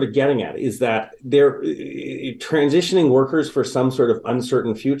what I'm sort of getting at, is that they're transitioning workers for some sort of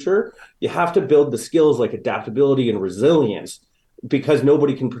uncertain future. You have to build the skills like adaptability and resilience, because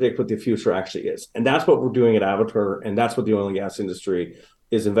nobody can predict what the future actually is. And that's what we're doing at Avatar, and that's what the oil and gas industry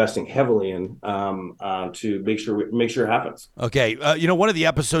is investing heavily in, to make sure it happens. Okay. One of the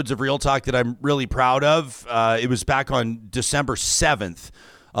episodes of Real Talk that I'm really proud of, it was back on December 7th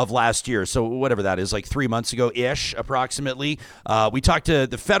of last year. So whatever that is, like 3 months ago-ish, approximately. We talked to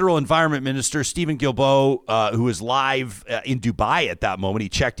the federal environment minister, Stephen Guilbeault, who was live in Dubai at that moment. He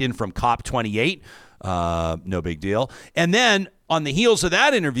checked in from COP28. No big deal. And then on the heels of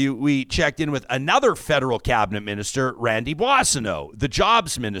that interview, we checked in with another federal cabinet minister, Randy Boissonnault, the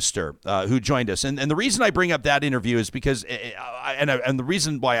jobs minister, who joined us. And the reason I bring up that interview is because, and the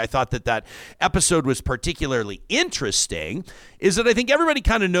reason why I thought that episode was particularly interesting is that I think everybody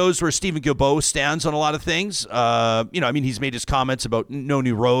kind of knows where Stephen Guilbeault stands on a lot of things. He's made his comments about no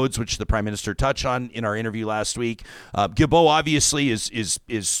new roads, which the prime minister touched on in our interview last week. Guilbeault obviously is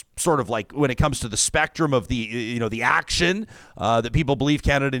sort of like, when it comes to the spectrum of the action that people believe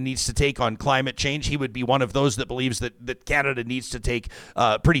Canada needs to take on climate change, he would be one of those that believes that Canada needs to take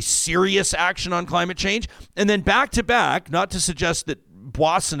pretty serious action on climate change. And then back to back, not to suggest that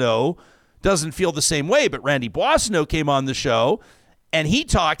Boissonnault doesn't feel the same way, but Randy Boissonnault came on the show and he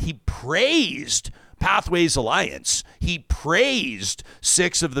praised Pathways Alliance. He praised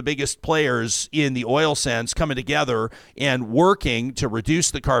 6 of the biggest players in the oil sands coming together and working to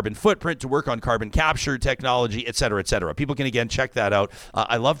reduce the carbon footprint, to work on carbon capture technology, et cetera, et cetera. People can, again, check that out.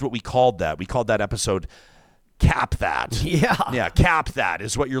 I loved what we called that. We called that episode Cap That. Yeah, Cap That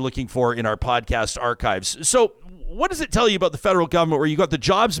is what you're looking for in our podcast archives. So what does it tell you about the federal government, where you got the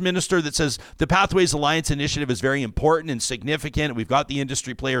jobs minister that says the Pathways Alliance initiative is very important and significant? We've got the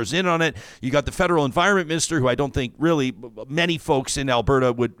industry players in on it. You got the federal environment minister, who I don't think really many folks in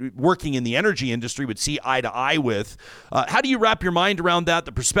Alberta working in the energy industry would see eye to eye with. How do you wrap your mind around that,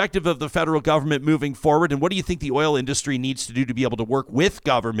 the perspective of the federal government moving forward, and what do you think the oil industry needs to do to be able to work with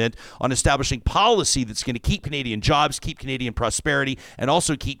government on establishing policy that's going to keep Canadian jobs, keep Canadian prosperity, and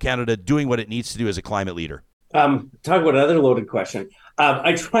also keep Canada doing what it needs to do as a climate leader? Talk about another loaded question.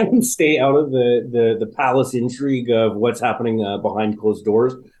 I try and stay out of the palace intrigue of what's happening behind closed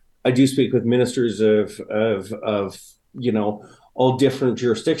doors. I do speak with ministers of all different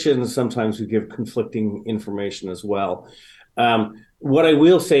jurisdictions. Sometimes we give conflicting information as well. What I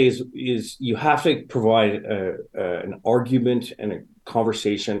will say is you have to provide an argument and a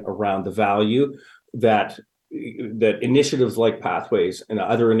conversation around the value that initiatives like Pathways and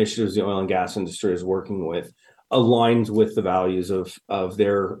other initiatives the oil and gas industry is working with aligns with the values of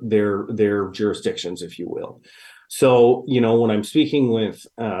their jurisdictions, if you will. So, when I'm speaking with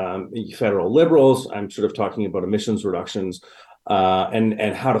federal Liberals, I'm sort of talking about emissions reductions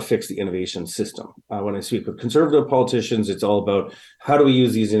and how to fix the innovation system. When I speak with Conservative politicians, it's all about how do we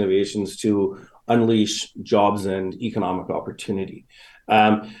use these innovations to unleash jobs and economic opportunity.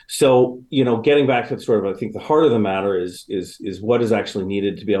 So, getting back to sort of, I think the heart of the matter is what is actually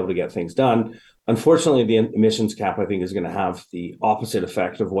needed to be able to get things done. Unfortunately, the emissions cap, I think, is going to have the opposite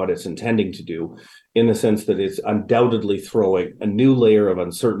effect of what it's intending to do, in the sense that it's undoubtedly throwing a new layer of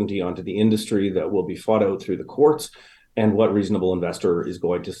uncertainty onto the industry that will be fought out through the courts. And what reasonable investor is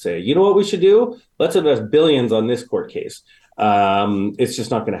going to say, you know what we should do? Let's invest billions on this court case. It's just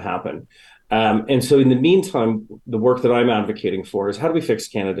not going to happen. And so in the meantime, the work that I'm advocating for is how do we fix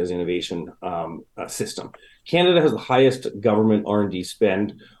Canada's innovation system? Canada has the highest government R&D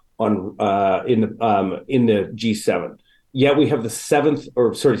spend in the G7. Yet we have the second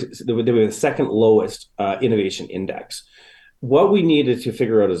lowest innovation index. What we needed to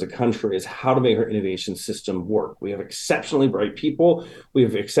figure out as a country is how to make our innovation system work. We have exceptionally bright people. We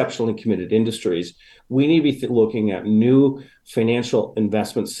have exceptionally committed industries. We need to be looking at new financial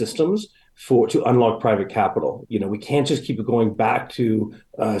investment systems to unlock private capital. We can't just keep going back to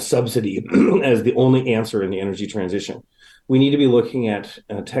subsidy as the only answer in the energy transition. We need to be looking at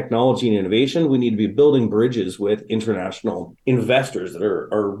technology and innovation. We need to be building bridges with international investors that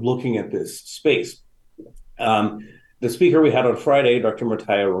are looking at this space. the speaker we had on Friday, Dr.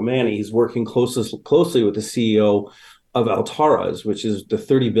 Mattia Romani, he's working closely with the CEO of Altaras, which is the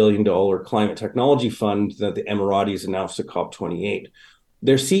 $30 billion climate technology fund that the Emiratis announced at COP28.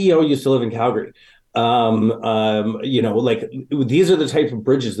 Their CEO used to live in Calgary. Like these are the type of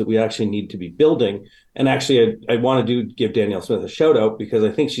bridges that we actually need to be building. And actually, I want to give Danielle Smith a shout out because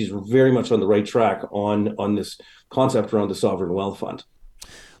I think she's very much on the right track on this concept around the sovereign wealth fund.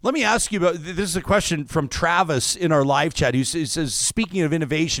 Let me ask you about, this is a question from Travis in our live chat. He says, speaking of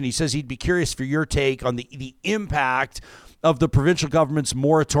innovation, he says he'd be curious for your take on the impact of the provincial government's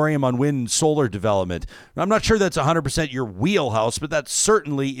moratorium on wind and solar development. I'm not sure that's 100% your wheelhouse, but that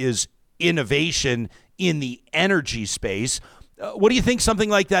certainly is innovation in the energy space. What do you think something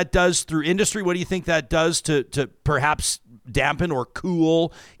like that does through industry? What do you think that does to perhaps dampen or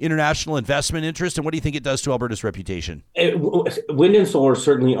cool international investment interest? And what do you think it does to Alberta's reputation? Wind and solar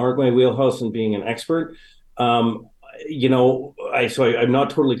certainly aren't my wheelhouse in being an expert. I'm not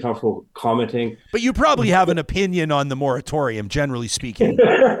totally comfortable commenting. But you probably have an opinion on the moratorium, generally speaking.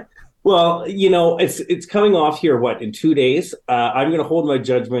 Well, it's coming off here, in 2 days? I'm going to hold my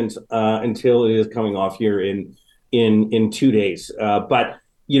judgment until it is coming off here in 2 days. But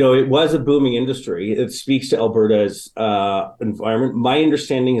it was a booming industry. It speaks to Alberta's environment. My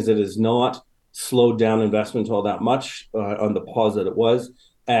understanding is it has not slowed down investment all that much on the pause that it was,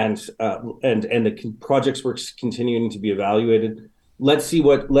 and the projects were continuing to be evaluated. Let's see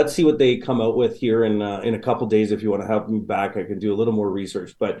what they come out with here in a couple of days. If you want to have me back, I can do a little more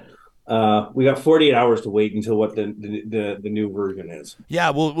research, but. We got 48 hours to wait until what the new version is.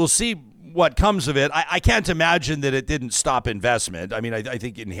 Yeah, we'll see what comes of it. I can't imagine that it didn't stop investment. I mean, I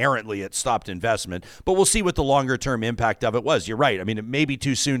think inherently it stopped investment, but we'll see what the longer term impact of it was. You're right. I mean, it may be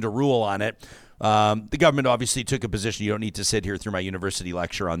too soon to rule on it. The government obviously took a position. You don't need to sit here through my university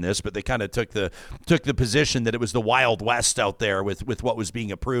lecture on this, but they kind of took the position that it was the Wild West out there with what was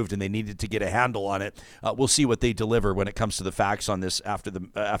being approved, and they needed to get a handle on it. We'll see what they deliver when it comes to the facts on this after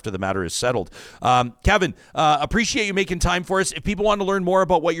the matter is settled. Kevin, appreciate you making time for us. If people want to learn more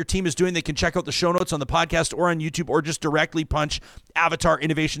about what your team is doing, they can check out the show notes on the podcast or on YouTube, or just directly punch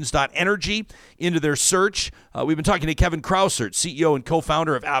avatarinnovations.energy into their search. We've been talking to Kevin Krausert, CEO and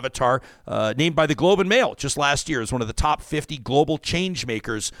co-founder of Avatar, named by the Globe and Mail just last year as one of the top 50 global change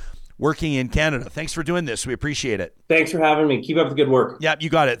makers working in Canada. Thanks for doing this. We appreciate it. Thanks for having me. Keep up the good work. Yeah, you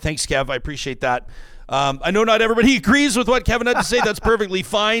got it. Thanks, Kev. I appreciate that. I know not everybody agrees with what Kevin had to say. That's perfectly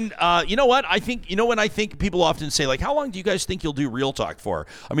fine. You know what? When I think people often say, like, how long do you guys think you'll do Real Talk for?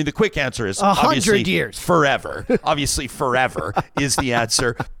 I mean, the quick answer is 100 years. Forever. Obviously, forever is the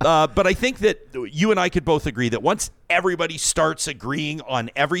answer. But I think that you and I could both agree that once everybody starts agreeing on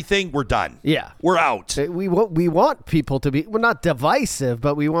everything, we're done. Yeah. We're out. We want people to be, we're not divisive,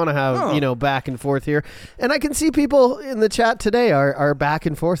 but we want to have, back and forth here. And I can see people in the chat today are back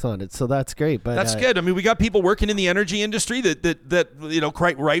and forth on it. So that's great. But that's good. I mean, we got people working in the energy industry that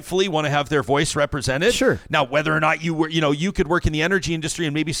quite rightfully want to have their voice represented. Sure. Now, whether or not you could work in the energy industry,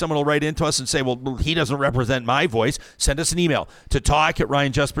 and maybe someone will write into us and say, well, he doesn't represent my voice. Send us an email to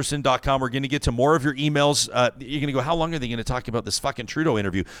talk@ryanjesperson.com. We're going to get to more of your emails. You're going to go, how long are they going to talk about this fucking Trudeau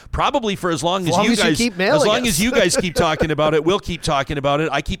interview? Probably for as long as you guys keep mailing. As long as you guys keep talking about it, we'll keep talking about it.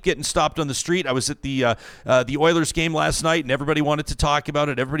 I keep getting stopped on the street. I was at the Oilers game last night, and everybody wanted to talk about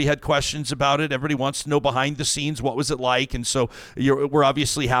it. Everybody had questions about it. Everybody wants to know behind the scenes, what was it like? And so we're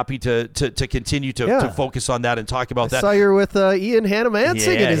obviously happy to continue to focus on that and talk about that. I saw you're with Ian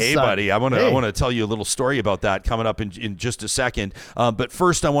Hannah-Mansing and his hey son. Buddy, I want to tell you a little story about that coming up in just a second. But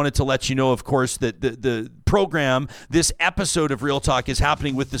first, I wanted to let you know, of course, that the program, this episode of Real Talk, is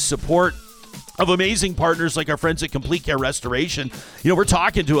happening with the support of amazing partners like our friends at Complete Care Restoration. We're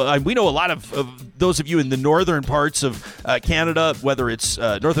talking to, we know a lot of those of you in the northern parts of Canada, whether it's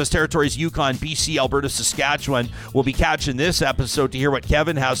Northwest Territories, Yukon, BC, Alberta, Saskatchewan, will be catching this episode to hear what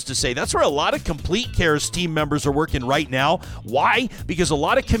Kevin has to say. That's where a lot of Complete Care's team members are working right now. Why? Because a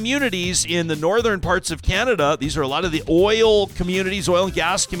lot of communities in the northern parts of Canada, these are a lot of the oil communities, oil and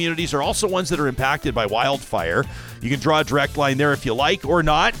gas communities, are also ones that are impacted by wildfire. You can draw a direct line there if you like or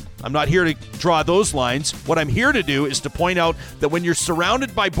not. I'm not here to draw those lines. What I'm here to do is to point out that when you're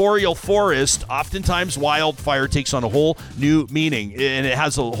surrounded by boreal forest, oftentimes wildfire takes on a whole new meaning, and it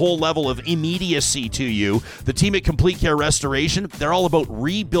has a whole level of immediacy to you. The team at Complete Care Restoration, they're all about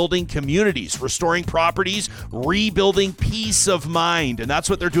rebuilding communities, restoring properties, rebuilding peace of mind. And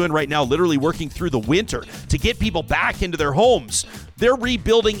that's what they're doing right now, literally working through the winter to get people back into their homes. They're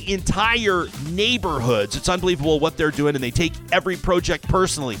rebuilding entire neighborhoods. It's unbelievable what they're doing, and they take every project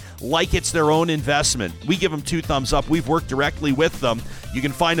personally. like it's their own investment. We give them 2 thumbs up. We've worked directly with them. You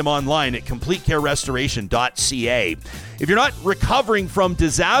can find them online at CompleteCareRestoration.ca. If you're not recovering from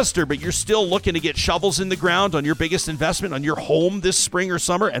disaster, but you're still looking to get shovels in the ground on your biggest investment on your home this spring or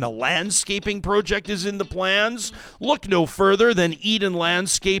summer, and a landscaping project is in the plans, look no further than Eden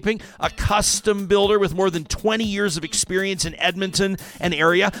Landscaping, a custom builder with more than 20 years of experience in Edmonton and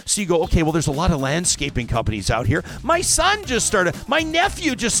area. So you go, okay, well, there's a lot of landscaping companies out here. My son just started, my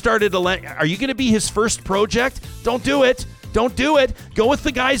nephew just started are you going to be his first project? Don't do it. Don't do it. Go with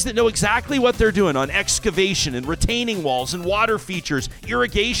the guys that know exactly what they're doing on excavation and retaining walls and water features,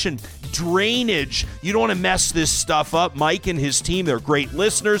 irrigation, drainage. You don't want to mess this stuff up. Mike and his team, they're great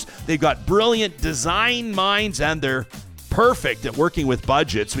listeners. They've got brilliant design minds, and they're perfect at working with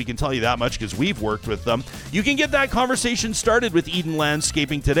budgets. We can tell you that much because we've worked with them. You can get that conversation started with Eden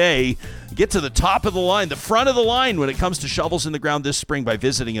Landscaping today. Get to the top of the line, the front of the line when it comes to shovels in the ground this spring by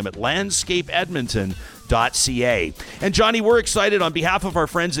visiting them at landscapeedmonton.ca. And Johnny, we're excited on behalf of our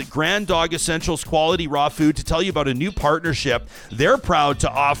friends at Grand Dog Essentials Quality Raw Food to tell you about a new partnership they're proud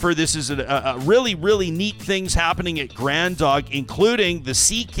to offer. This is a really, really neat things happening at Grand Dog, including the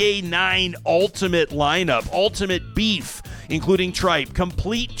CK9 Ultimate lineup, Ultimate Beef, including tripe,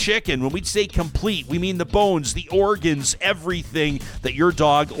 complete chicken. When we say complete, we mean the bones, the organs, everything that your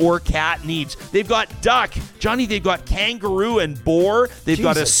dog or cat needs. They've got duck. Johnny, they've got kangaroo and boar. They've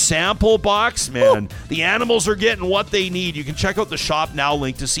got a sample box. Man, the animals are getting what they need. You can check out the Shop Now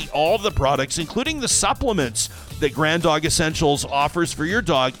link to see all of the products, including the supplements that Grand Dog Essentials offers for your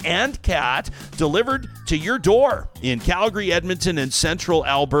dog and cat, delivered to your door in Calgary, Edmonton, and Central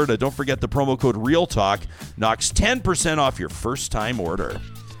Alberta. Don't forget the promo code REALTALK knocks 10% off your first time order.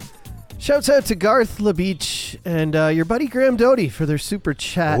 Shouts out to Garth LaBeach and your buddy Graham Doty for their super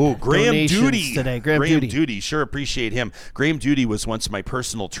chat Graham Doty today. Graham Doty, sure appreciate him. Graham Doty was once my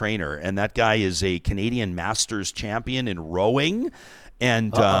personal trainer, and that guy is a Canadian Masters champion in rowing.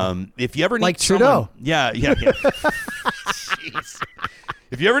 And if you ever need Trudeau. Yeah. Jeez.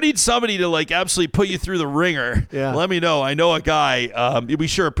 If you ever need somebody to absolutely put you through the ringer, let me know. I know a guy. We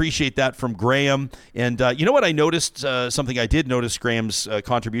sure appreciate that from Graham. And you know what? I noticed something. I did notice Graham's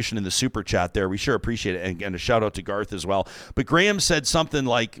contribution in the super chat there. We sure appreciate it. And a shout out to Garth as well. But Graham said something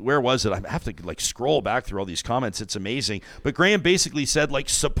like, where was it? I have to scroll back through all these comments. It's amazing. But Graham basically said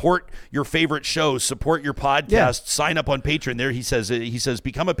support your favorite shows, support your podcast, sign up on Patreon. There he says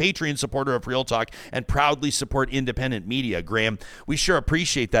become a Patreon supporter of Real Talk and proudly support independent media. Graham, we sure appreciate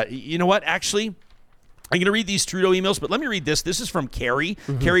that. You know what? Actually, I'm going to read these Trudeau emails, but let me read this. This is from Carrie.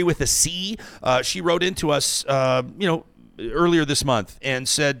 Carrie with a C. She wrote into us, earlier this month and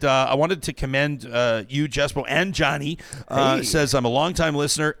said, I wanted to commend you, Jespo, and Johnny. Says, I'm a longtime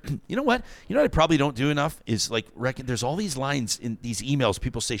listener. You know what I probably don't do enough is there's all these lines in these emails.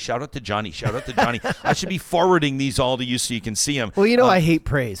 People say, shout out to Johnny, shout out to Johnny. I should be forwarding these all to you so you can see them. Well, I hate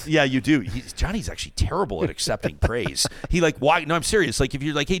praise. Yeah, you do. Johnny's actually terrible at accepting praise. He why? No, I'm serious. If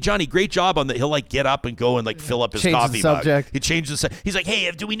you're hey, Johnny, great job on that. He'll get up and go and fill up his coffee mug. He changes the subject. He's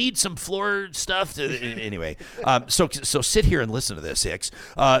hey, do we need some floor stuff? Anyway, so sit here and listen to this, Hicks.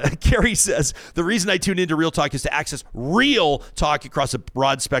 Carrie says, the reason I tune into Real Talk is to access real talk across a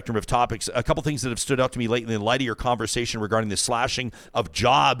broad spectrum of topics. A couple things that have stood out to me lately in light of your conversation regarding the slashing of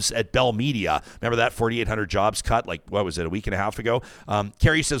jobs at Bell Media. Remember that 4,800 jobs cut, what was it, a week and a half ago?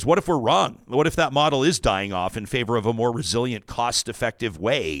 Carrie says, what if we're wrong? What if that model is dying off in favor of a more resilient, cost-effective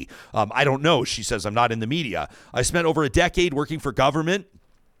way? I don't know. She says, I'm not in the media. I spent over a decade working for government,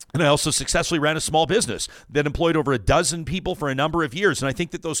 and I also successfully ran a small business that employed over a dozen people for a number of years. And I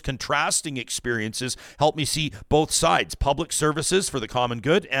think that those contrasting experiences help me see both sides, public services for the common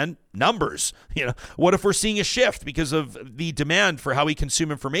good and numbers. What if we're seeing a shift because of the demand for how we consume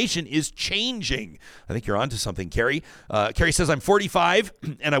information is changing? I think you're onto something, Carrie. Carrie says, I'm 45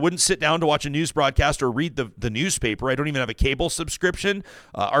 and I wouldn't sit down to watch a news broadcast or read the newspaper. I don't even have a cable subscription.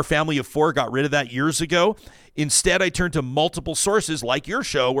 Our family of 4 got rid of that years ago. Instead, I turn to multiple sources like your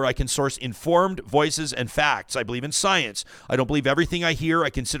show where I can source informed voices and facts. I believe in science. I don't believe everything I hear. I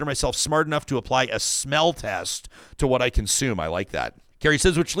consider myself smart enough to apply a smell test to what I consume. I like that. Carrie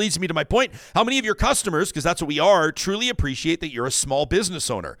says, which leads me to my point. How many of your customers, because that's what we are, truly appreciate that you're a small business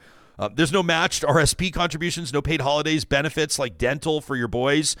owner? There's no matched RSP contributions, no paid holidays, benefits like dental for your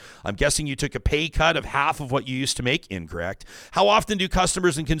boys. I'm guessing you took a pay cut of half of what you used to make. Incorrect. How often do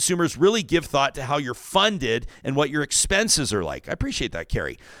customers and consumers really give thought to how you're funded and what your expenses are like? I appreciate that,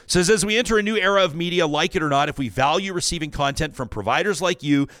 Carrie. Says, as we enter a new era of media, like it or not, if we value receiving content from providers like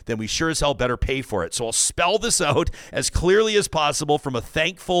you, then we sure as hell better pay for it. So I'll spell this out as clearly as possible from a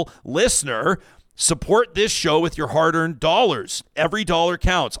thankful listener. Support this show with your hard-earned dollars. Every dollar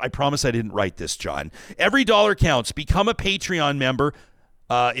counts. I promise I didn't write this, John. Every dollar counts. Become a Patreon member.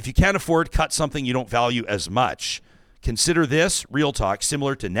 If you can't afford, cut something you don't value as much. Consider this, Real Talk,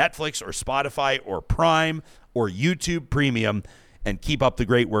 similar to Netflix or Spotify or Prime or YouTube Premium. And keep up the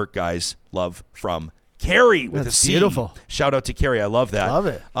great work, guys. Love from Carrie with a C. Beautiful. Shout out to Carrie. I love that. Love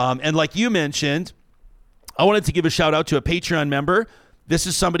it. And like you mentioned, I wanted to give a shout out to a Patreon member. This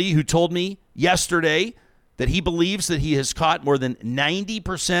is somebody who told me yesterday that he believes that he has caught more than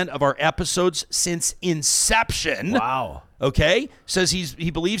 90% of our episodes since inception. Wow. Okay? Says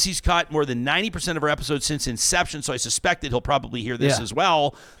he believes he's caught more than 90% of our episodes since inception, so I suspect that he'll probably hear this as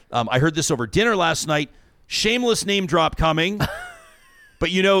well. I heard this over dinner last night. Shameless name drop coming.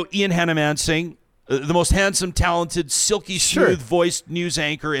 But you know, Ian Hannamansing, the most handsome, talented, silky smooth voiced news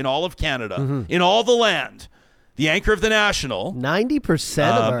anchor in all of Canada, in all the land, the anchor of the National. 90%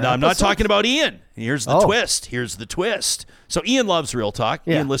 of our Now, I'm not episodes? talking about Ian. Here's the twist. Here's the twist. So Ian loves Real Talk.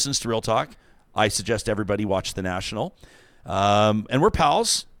 Yeah. Ian listens to Real Talk. I suggest everybody watch the National. And we're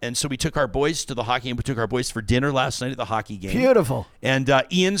pals. And so we took our boys to the hockey game. We took our boys for dinner last night at the hockey game. Beautiful. And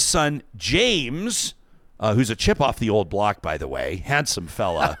Ian's son, James, who's a chip off the old block, by the way, handsome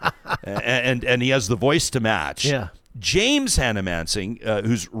fella, and he has the voice to match. Yeah. James Hannamansing,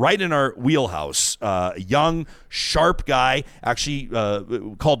 who's right in our wheelhouse, young, sharp guy, actually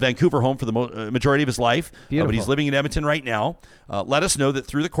called Vancouver home for the majority of his life, but he's living in Edmonton right now. Let us know that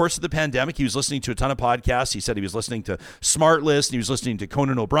through the course of the pandemic, he was listening to a ton of podcasts. He said he was listening to Smart List, and he was listening to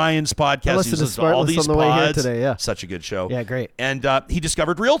Conan O'Brien's podcast. I listened to Smart all List these on the way here pods. today, yeah. Such a good show. Yeah, great. And he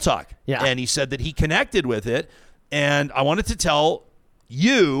discovered Real Talk. Yeah. And he said that he connected with it, and I wanted to tell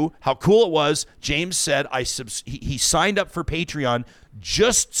you how cool it was. James said he signed up for Patreon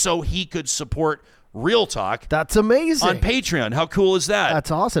just so he could support Real Talk. That's amazing. On Patreon. How cool is that? That's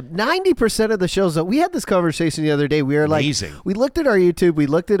awesome. 90% of the shows that we had this conversation the other day, we were amazing. We looked at our YouTube, we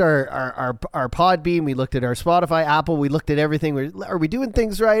looked at our Podbean, we looked at our Spotify, Apple, we looked at everything. Are we doing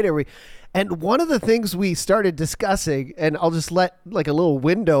things right? And one of the things we started discussing, and I'll just let like a little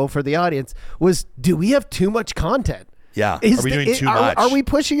window for the audience, was do we have too much content? Yeah. Are we doing too much? Are we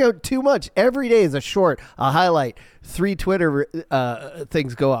pushing out too much? Every day is a short, a highlight, 3 Twitter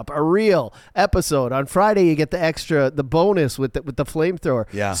things go up, a reel episode. On Friday, you get the bonus with the flamethrower.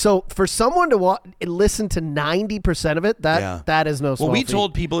 Yeah. So for someone to listen to 90% of it, that is no small Well, we feat.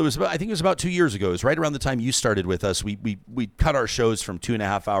 told people I think it was about 2 years ago. It was right around the time you started with us. We cut our shows from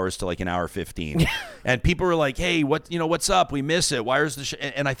 2.5 hours to like an hour 15. And people were like, hey, what's up? We miss it. Why is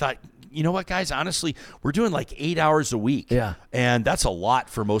the and I thought, you know what, guys? Honestly, we're doing like 8 hours a week. Yeah. And that's a lot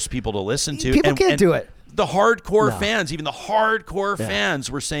for most people to listen to. People can't do it. The hardcore fans, even the hardcore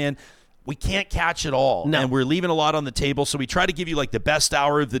fans were saying, we can't catch it all. No. And we're leaving a lot on the table. So we try to give you like the best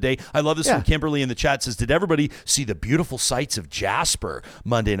hour of the day. I love this from Kimberly in the chat. Says, did everybody see the beautiful sights of Jasper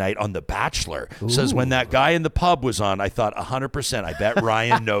Monday night on The Bachelor? Ooh. Says, when that guy in the pub was on, I thought 100%. I bet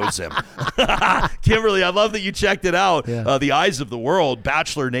Ryan knows him. Kimberly, I love that you checked it out. Yeah. The Eyes of the World,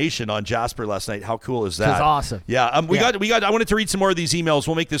 Bachelor Nation on Jasper last night. How cool is that? That's awesome. Yeah. I wanted to read some more of these emails.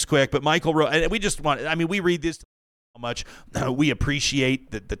 We'll make this quick. But Michael wrote, and we read this. How much we appreciate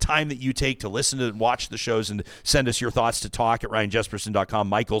the time that you take to listen to and watch the shows and send us your thoughts to talk@ryanjesperson.com.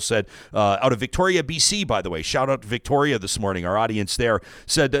 Michael said, out of Victoria, BC, by the way, shout out to Victoria this morning, our audience there,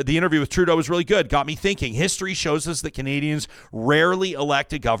 said the interview with Trudeau was really good. Got me thinking. History shows us that Canadians rarely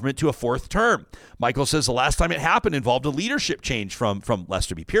elect a government to a 4th term. Michael says the last time it happened involved a leadership change from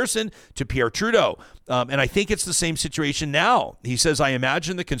Lester B. Pearson to Pierre Trudeau. And I think it's the same situation now. He says, I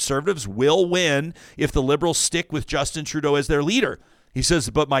imagine the Conservatives will win if the Liberals stick with Justin Trudeau as their leader. He says,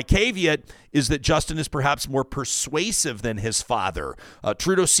 but my caveat is that Justin is perhaps more persuasive than his father.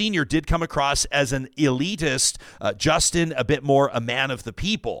 Trudeau Sr. did come across as an elitist. Justin, a bit more a man of the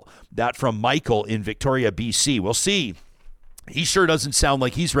people. That from Michael in Victoria, BC. We'll see. He sure doesn't sound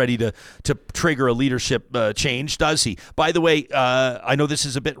like he's ready to trigger a leadership change, does he? By the way, I know this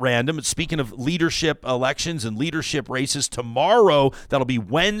is a bit random, but speaking of leadership elections and leadership races, tomorrow, that'll be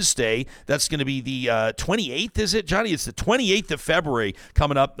Wednesday, that's going to be the 28th, is it, Johnny? It's the 28th of February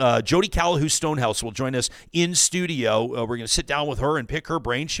coming up. Jody Callahoo Stonehouse will join us in studio. We're going to sit down with her and pick her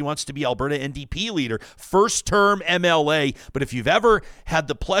brain. She wants to be Alberta NDP leader, first term MLA. But if you've ever had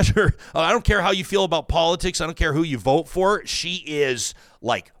the pleasure, I don't care how you feel about politics, I don't care who you vote for, she is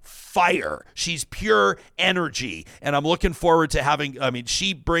like fire. She's pure energy. And I'm looking forward to having,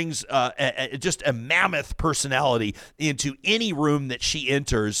 she brings just a mammoth personality into any room that she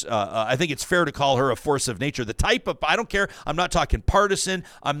enters. I think it's fair to call her a force of nature. The type of, I don't care, I'm not talking partisan,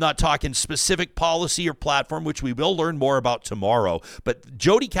 I'm not talking specific policy or platform, which we will learn more about tomorrow. But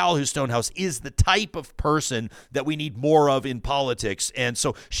Jody Calhoun Stonehouse is the type of person that we need more of in politics. And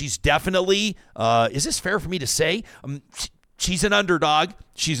so she's definitely, is this fair for me to say? She's an underdog.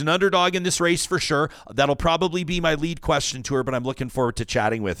 She's an underdog in this race for sure. That'll probably be my lead question to her, but I'm looking forward to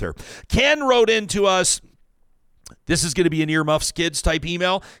chatting with her. Ken wrote into us. This is going to be an earmuffs kids type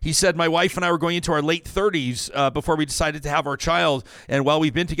email. He said, my wife and I were going into our late 30s before we decided to have our child. And while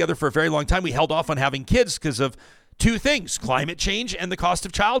we've been together for a very long time, we held off on having kids because of two things, climate change and the cost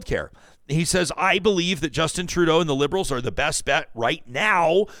of childcare. He says, I believe that Justin Trudeau and the Liberals are the best bet right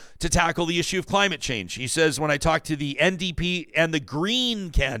now to tackle the issue of climate change. He says, when I talked to the NDP and the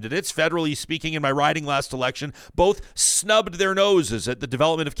Green candidates, federally speaking, in my riding last election, both snubbed their noses at the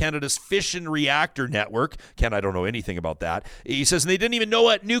development of Canada's fission reactor network. Ken, I don't know anything about that. He says, and they didn't even know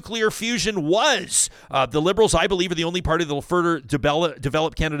what nuclear fusion was. The Liberals, I believe, are the only party that will further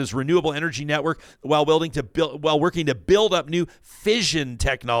develop Canada's renewable energy network while working to build up new fission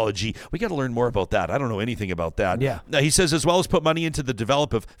technology. We got to learn more about that. I don't know anything about that. Yeah. He says, as well as put money into the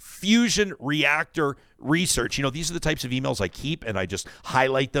develop of fusion reactor research. You know, these are the types of emails I keep, and I just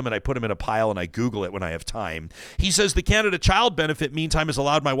highlight them and I put them in a pile and I Google it when I have time. He says the Canada Child Benefit, meantime, has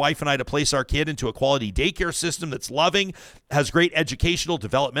allowed my wife and I to place our kid into a quality daycare system that's loving, has great educational,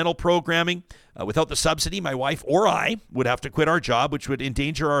 developmental programming. Without the subsidy, my wife or I would have to quit our job, which would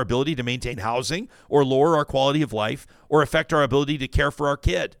endanger our ability to maintain housing or lower our quality of life or affect our ability to care for our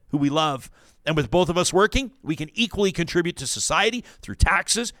kid, who we love. And with both of us working, we can equally contribute to society through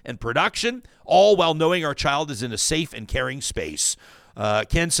taxes and production, all while knowing our child is in a safe and caring space.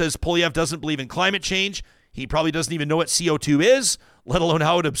 Ken says Polyev doesn't believe in climate change. He probably doesn't even know what CO2 is, let alone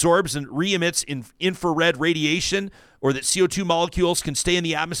how it absorbs and re-emits infrared radiation, or that CO2 molecules can stay in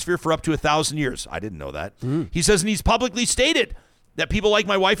the atmosphere for up to 1,000 years. I didn't know that. He says, and he's publicly stated that people like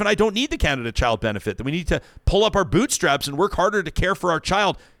my wife and I don't need the Canada Child Benefit, that we need to pull up our bootstraps and work harder to care for our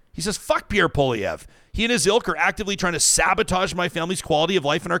child. He says, fuck Pierre Polyev. He and his ilk are actively trying to sabotage my family's quality of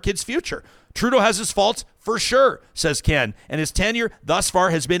life and our kids' future. Trudeau has his faults for sure, says Ken, and his tenure thus far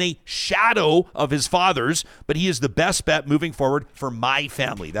has been a shadow of his father's, but he is the best bet moving forward for my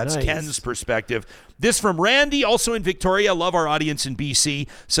family. That's nice. Ken's perspective. This from Randy, also in Victoria. Love our audience in BC.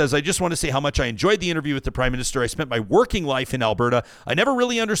 Says, I just want to say how much I enjoyed the interview with the Prime Minister. I spent my working life in Alberta. I never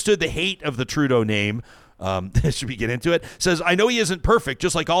really understood the hate of the Trudeau name. Should we get into it? Says, I know he isn't perfect,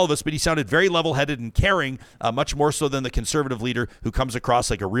 just like all of us, but he sounded very level-headed and caring, much more so than the Conservative leader who comes across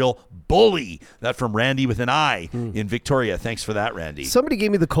like a real bully. That from Randy with an I in Victoria. Thanks for that, Randy. Somebody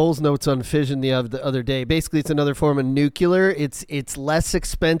gave me the Coles notes on fission the other day. Basically, it's another form of nuclear. It's less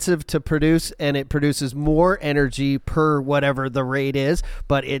expensive to produce, and it produces more energy per whatever the rate is,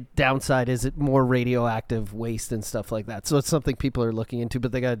 but it downside is it more radioactive waste and stuff like that. So it's something people are looking into,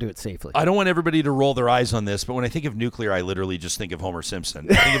 but they got to do it safely. I don't want everybody to roll their eyes on this, but when I think of nuclear, I literally just think of Homer Simpson.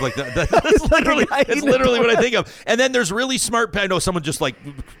 I think of like that's literally what I think of. And then there's really smart. I know someone just like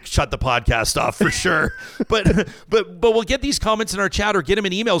shut the podcast off for sure, but we'll get these comments in our chat or get them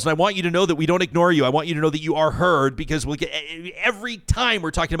in emails, and I want you to know that we don't ignore you. I want you to know that you are heard, because we'll get every time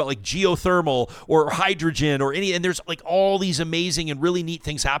we're talking about like geothermal or hydrogen or any, and there's like all these amazing and really neat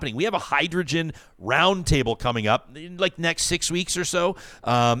things happening. We have a hydrogen roundtable coming up in like next 6 weeks or so.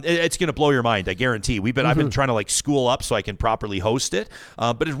 It's going to blow your mind, I guarantee. I've been trying to like school up so I can properly host it,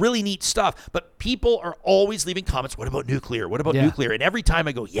 but it's really neat stuff. But people are always leaving comments. What about nuclear? What about nuclear? And every time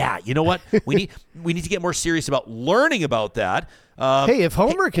I go, yeah, you know what? We need to get more serious about learning about that. Hey, if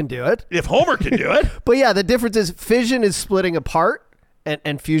Homer can do it. If Homer can do it. But yeah, the difference is fission is splitting apart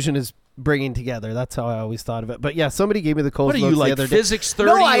and fusion is bringing together. That's how I always thought of it. But yeah, somebody gave me the Coles notes the other day. What are you, like physics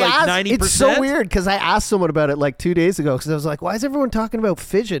 30, like 90%? It's so weird because I asked someone about it like 2 days ago, because I was like, why is everyone talking about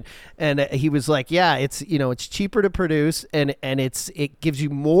fission? And he was like, yeah, it's cheaper to produce and it gives you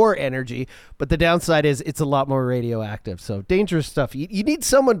more energy, but the downside is it's a lot more radioactive. So dangerous stuff. You need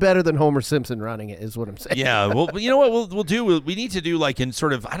someone better than Homer Simpson running it, is what I'm saying. Yeah, well, you know what we'll do? We need to do like in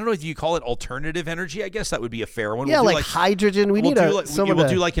sort of, I don't know if you call it alternative energy. I guess that would be a fair one. Yeah, we'll like hydrogen. We'll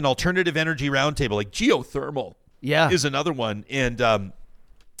do like an alternative energy roundtable, like geothermal. Is another one. And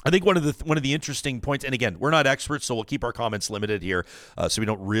I think one of the interesting points, and again, we're not experts, so we'll keep our comments limited here, so we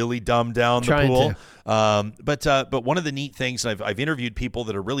don't really dumb down the pool. But one of the neat things, and I've interviewed people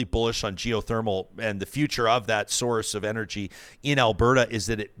that are really bullish on geothermal and the future of that source of energy in Alberta, is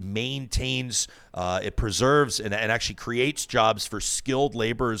that it maintains It preserves and actually creates jobs for skilled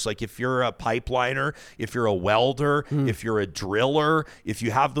laborers. Like if you're a pipeliner, if you're a welder, if you're a driller, if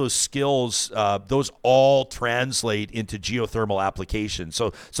you have those skills, those all translate into geothermal applications.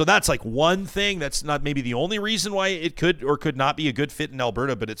 So that's like one thing. That's not maybe the only reason why it could or could not be a good fit in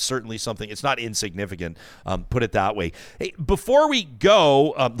Alberta, but it's certainly something. It's not insignificant. Put it that way. Hey, before we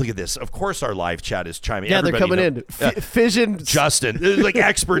go, look at this. Of course, our live chat is chiming. Yeah, they're coming in. Fission. Justin, like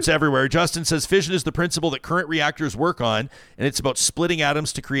experts everywhere. Justin says fission is the principle that current reactors work on, and it's about splitting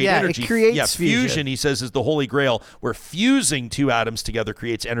atoms to create energy. It creates fusion. He says, is the holy grail, where fusing two atoms together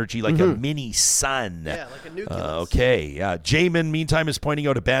creates energy like a mini sun. Yeah, like a nucleus. Okay, yeah. Jamin, meantime, is pointing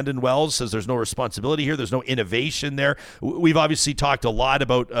out abandoned wells, says there's no responsibility here. There's no innovation there. We've obviously talked a lot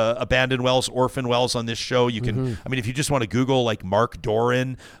about abandoned wells, orphan wells on this show. You can, I mean, if you just want to Google like Mark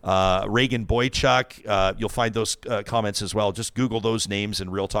Doran, Reagan Boychuk, you'll find those comments as well. Just Google those names in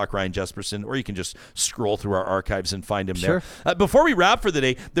Real Talk Ryan Jesperson, or you can just scroll through our archives and find him there. Before we wrap for the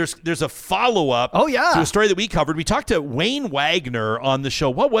day, there's a follow-up to a story that we covered. We talked to Wayne Wagner on the show.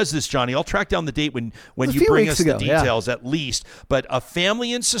 What was this, Johnny? I'll track down the date when you bring us the details at least. But a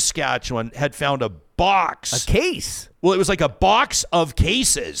family in Saskatchewan had found a box. A case. Well, it was like a box of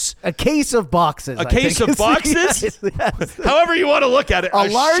cases. A case of boxes. A case of boxes? Yes. However you want to look at it. A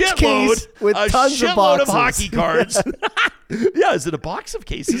large case with tons of boxes. Of hockey cards. Yeah, is it a box of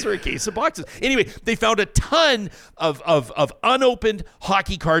cases or a case of boxes? Anyway, they found a ton of unopened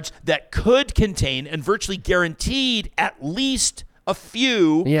hockey cards that could contain and virtually guaranteed at least a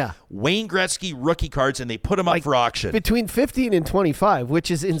few Wayne Gretzky rookie cards, and they put them up for auction. Between 15 and 25, which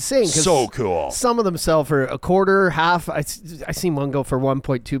is insane. So cool. Some of them sell for a quarter, half. I seen one go for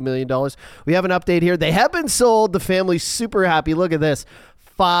 $1.2 million. We have an update here. They have been sold. The family's super happy. Look at this.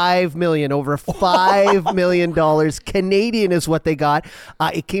 $5 million, over $5 million Canadian is what they got.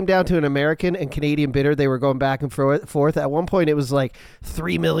 It came down to an American and Canadian bidder. They were going back and forth. At one point, it was like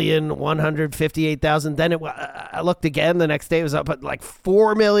 $3,158,000. Then I looked again the next day. It was up at like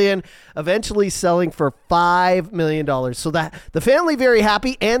 $4 million. Eventually selling for $5 million. So that the family very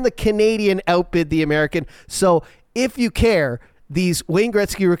happy, and the Canadian outbid the American. So if you care, these Wayne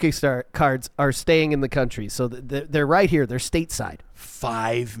Gretzky rookie cards are staying in the country. So they're right here. They're stateside.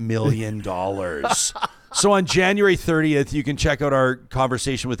 $5 million. So on January 30th, you can check out our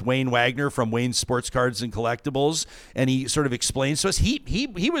conversation with Wayne Wagner from Wayne's Sports Cards and Collectibles, and he sort of explains to us he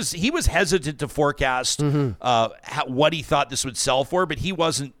was hesitant to forecast what he thought this would sell for, but he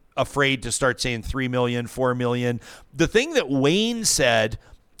wasn't afraid to start saying $3 million, $4 million. The thing that Wayne said,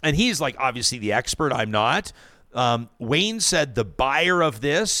 and he's like obviously the expert, I'm not. Wayne said the buyer of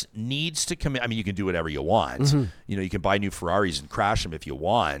this needs to commit. I mean, you can do whatever you want. You know, you can buy new Ferraris and crash them if you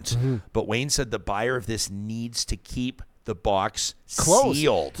want. But Wayne said the buyer of this needs to keep the box closed.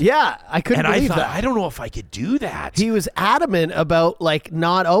 Sealed. Yeah, I couldn't believe that. that. I don't know if I could do that. He was adamant about like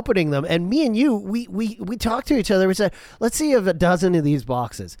not opening them. And me and you, we talked to each other. We said, let's see if a dozen of these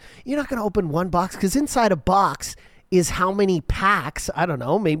boxes. You're not going to open one box, because inside a box is how many packs? I don't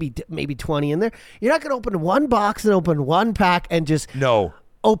know, maybe 20 in there. You're not going to open one box and open one pack and just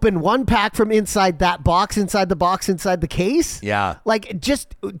open one pack from inside that box, inside the case. Yeah. Like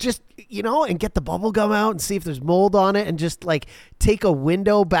just you know, and get the bubble gum out and see if there's mold on it, and just like take a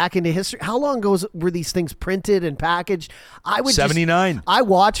window back into history. How long ago were these things printed and packaged? I would 79. I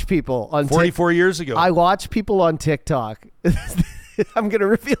watch people on 44 years ago. I watch people on TikTok. I'm going to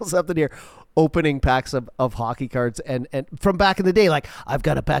reveal something here. Opening packs of hockey cards and from back in the day, like I've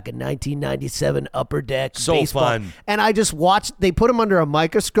got a pack of 1997 Upper Deck baseball. Fun. And I just watched. They put them under a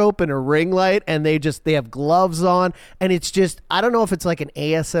microscope and a ring light, and they have gloves on, and it's just, I don't know if it's like an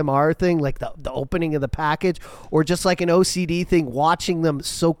ASMR thing, like the opening of the package, or just like an OCD thing, watching them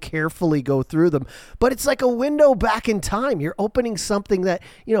so carefully go through them. But it's like a window back in time. You're opening something that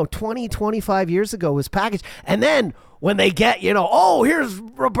 20, 25 years ago was packaged, and then when they get, oh, here's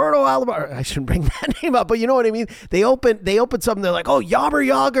Roberto Alomar. I shouldn't bring that name up, but you know what I mean? They open something, they're like, oh, Yammer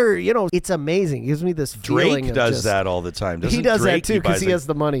Yager. It's amazing. It gives me this feeling. Drake does that all the time. He does that too, because he has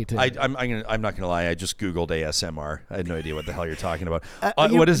the money to. I'm not going to lie. I just Googled ASMR. I had no idea what the hell you're talking about.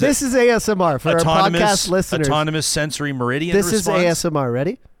 What is this? This is ASMR for our podcast listeners. Autonomous sensory meridian response. This is ASMR.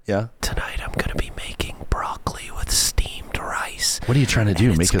 Ready? Yeah. Tonight I'm going to be making broccoli with steamed rice. What are you trying to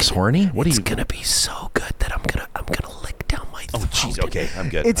do? Make us horny? It's going to be so good that I'm going to lick down my throat. Oh, jeez. Okay, I'm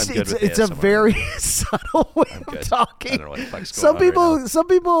good. It's a very subtle way of talking. I don't know what the fuck's going on some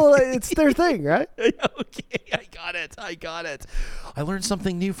people, it's their thing, right? Okay, I got it. I learn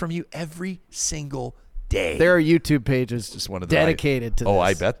something new from you every single day. There are YouTube pages just one of dedicated to this. Oh,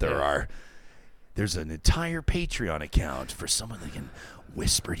 I bet there are. There's an entire Patreon account for someone that can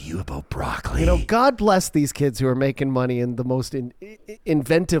whisper to you about broccoli. You know, God bless these kids who are making money in the most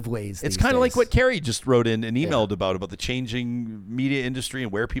inventive ways. It's kind of like what Carrie just wrote in and emailed about the changing media industry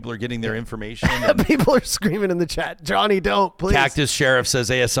and where people are getting their information. People are screaming in the chat, Johnny, don't, please. Cactus Sheriff says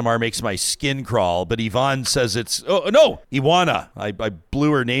ASMR makes my skin crawl, but Yvonne says it's, Iwana. I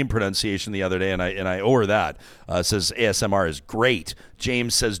blew her name pronunciation the other day, and I owe her that. Says ASMR is great.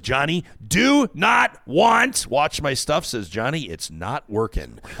 James says, Johnny, do not want. Watch my stuff, says Johnny. It's not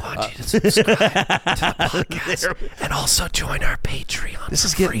working. We want you to subscribe to the podcast and also join our Patreon. This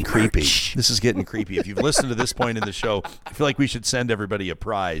is getting creepy. This is getting creepy. If you've listened to this point in the show, I feel like we should send everybody a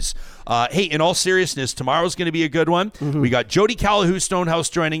prize. Hey, in all seriousness, tomorrow's going to be a good one. We got Jody Calahoo Stonehouse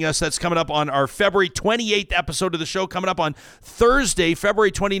joining us. That's coming up on our February 28th episode of the show. Coming up on Thursday,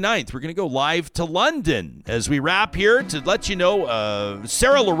 February 29th. We're going to go live to London as we wrap here to let you know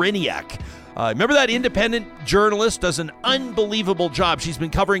Sarah Lariniak. Remember that independent journalist does an unbelievable job. She's been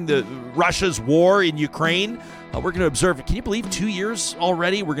covering Russia's war in Ukraine. We're going to observe, can you believe 2 years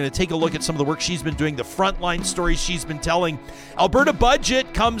already? We're going to take a look at some of the work she's been doing, the frontline stories she's been telling. Alberta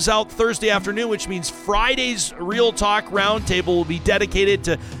Budget comes out Thursday afternoon, which means Friday's Real Talk Roundtable will be dedicated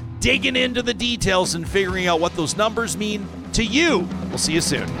to digging into the details and figuring out what those numbers mean to you. We'll see you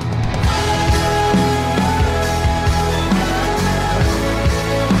soon.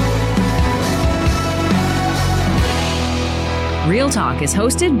 Real Talk is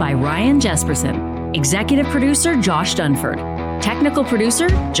hosted by Ryan Jesperson, executive producer Josh Dunford, technical producer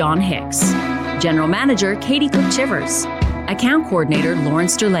John Hicks, general manager Katie Cook-Chivers, account coordinator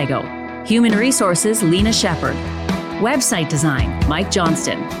Lawrence Derlego, human resources Lena Shepard, website design Mike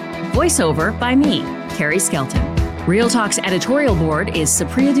Johnston, voiceover by me, Carrie Skelton. Real Talk's editorial board is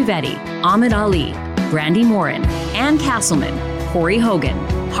Supriya Dwivedi, Ahmed Ali, Brandy Morin, Ann Castleman, Corey Hogan,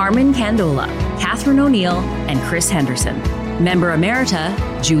 Harman Candola, Catherine O'Neill, and Chris Henderson. Member Emerita,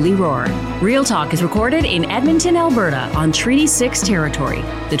 Julie Rohr. Real Talk is recorded in Edmonton, Alberta on Treaty 6 territory,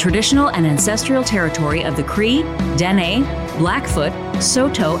 the traditional and ancestral territory of the Cree, Dene, Blackfoot,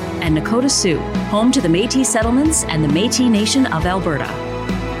 Saulteaux, and Nakota Sioux, home to the Métis settlements and the Métis Nation of Alberta.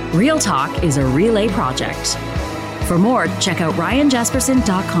 Real Talk is a relay project. For more, check out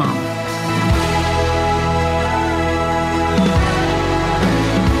ryanjesperson.com.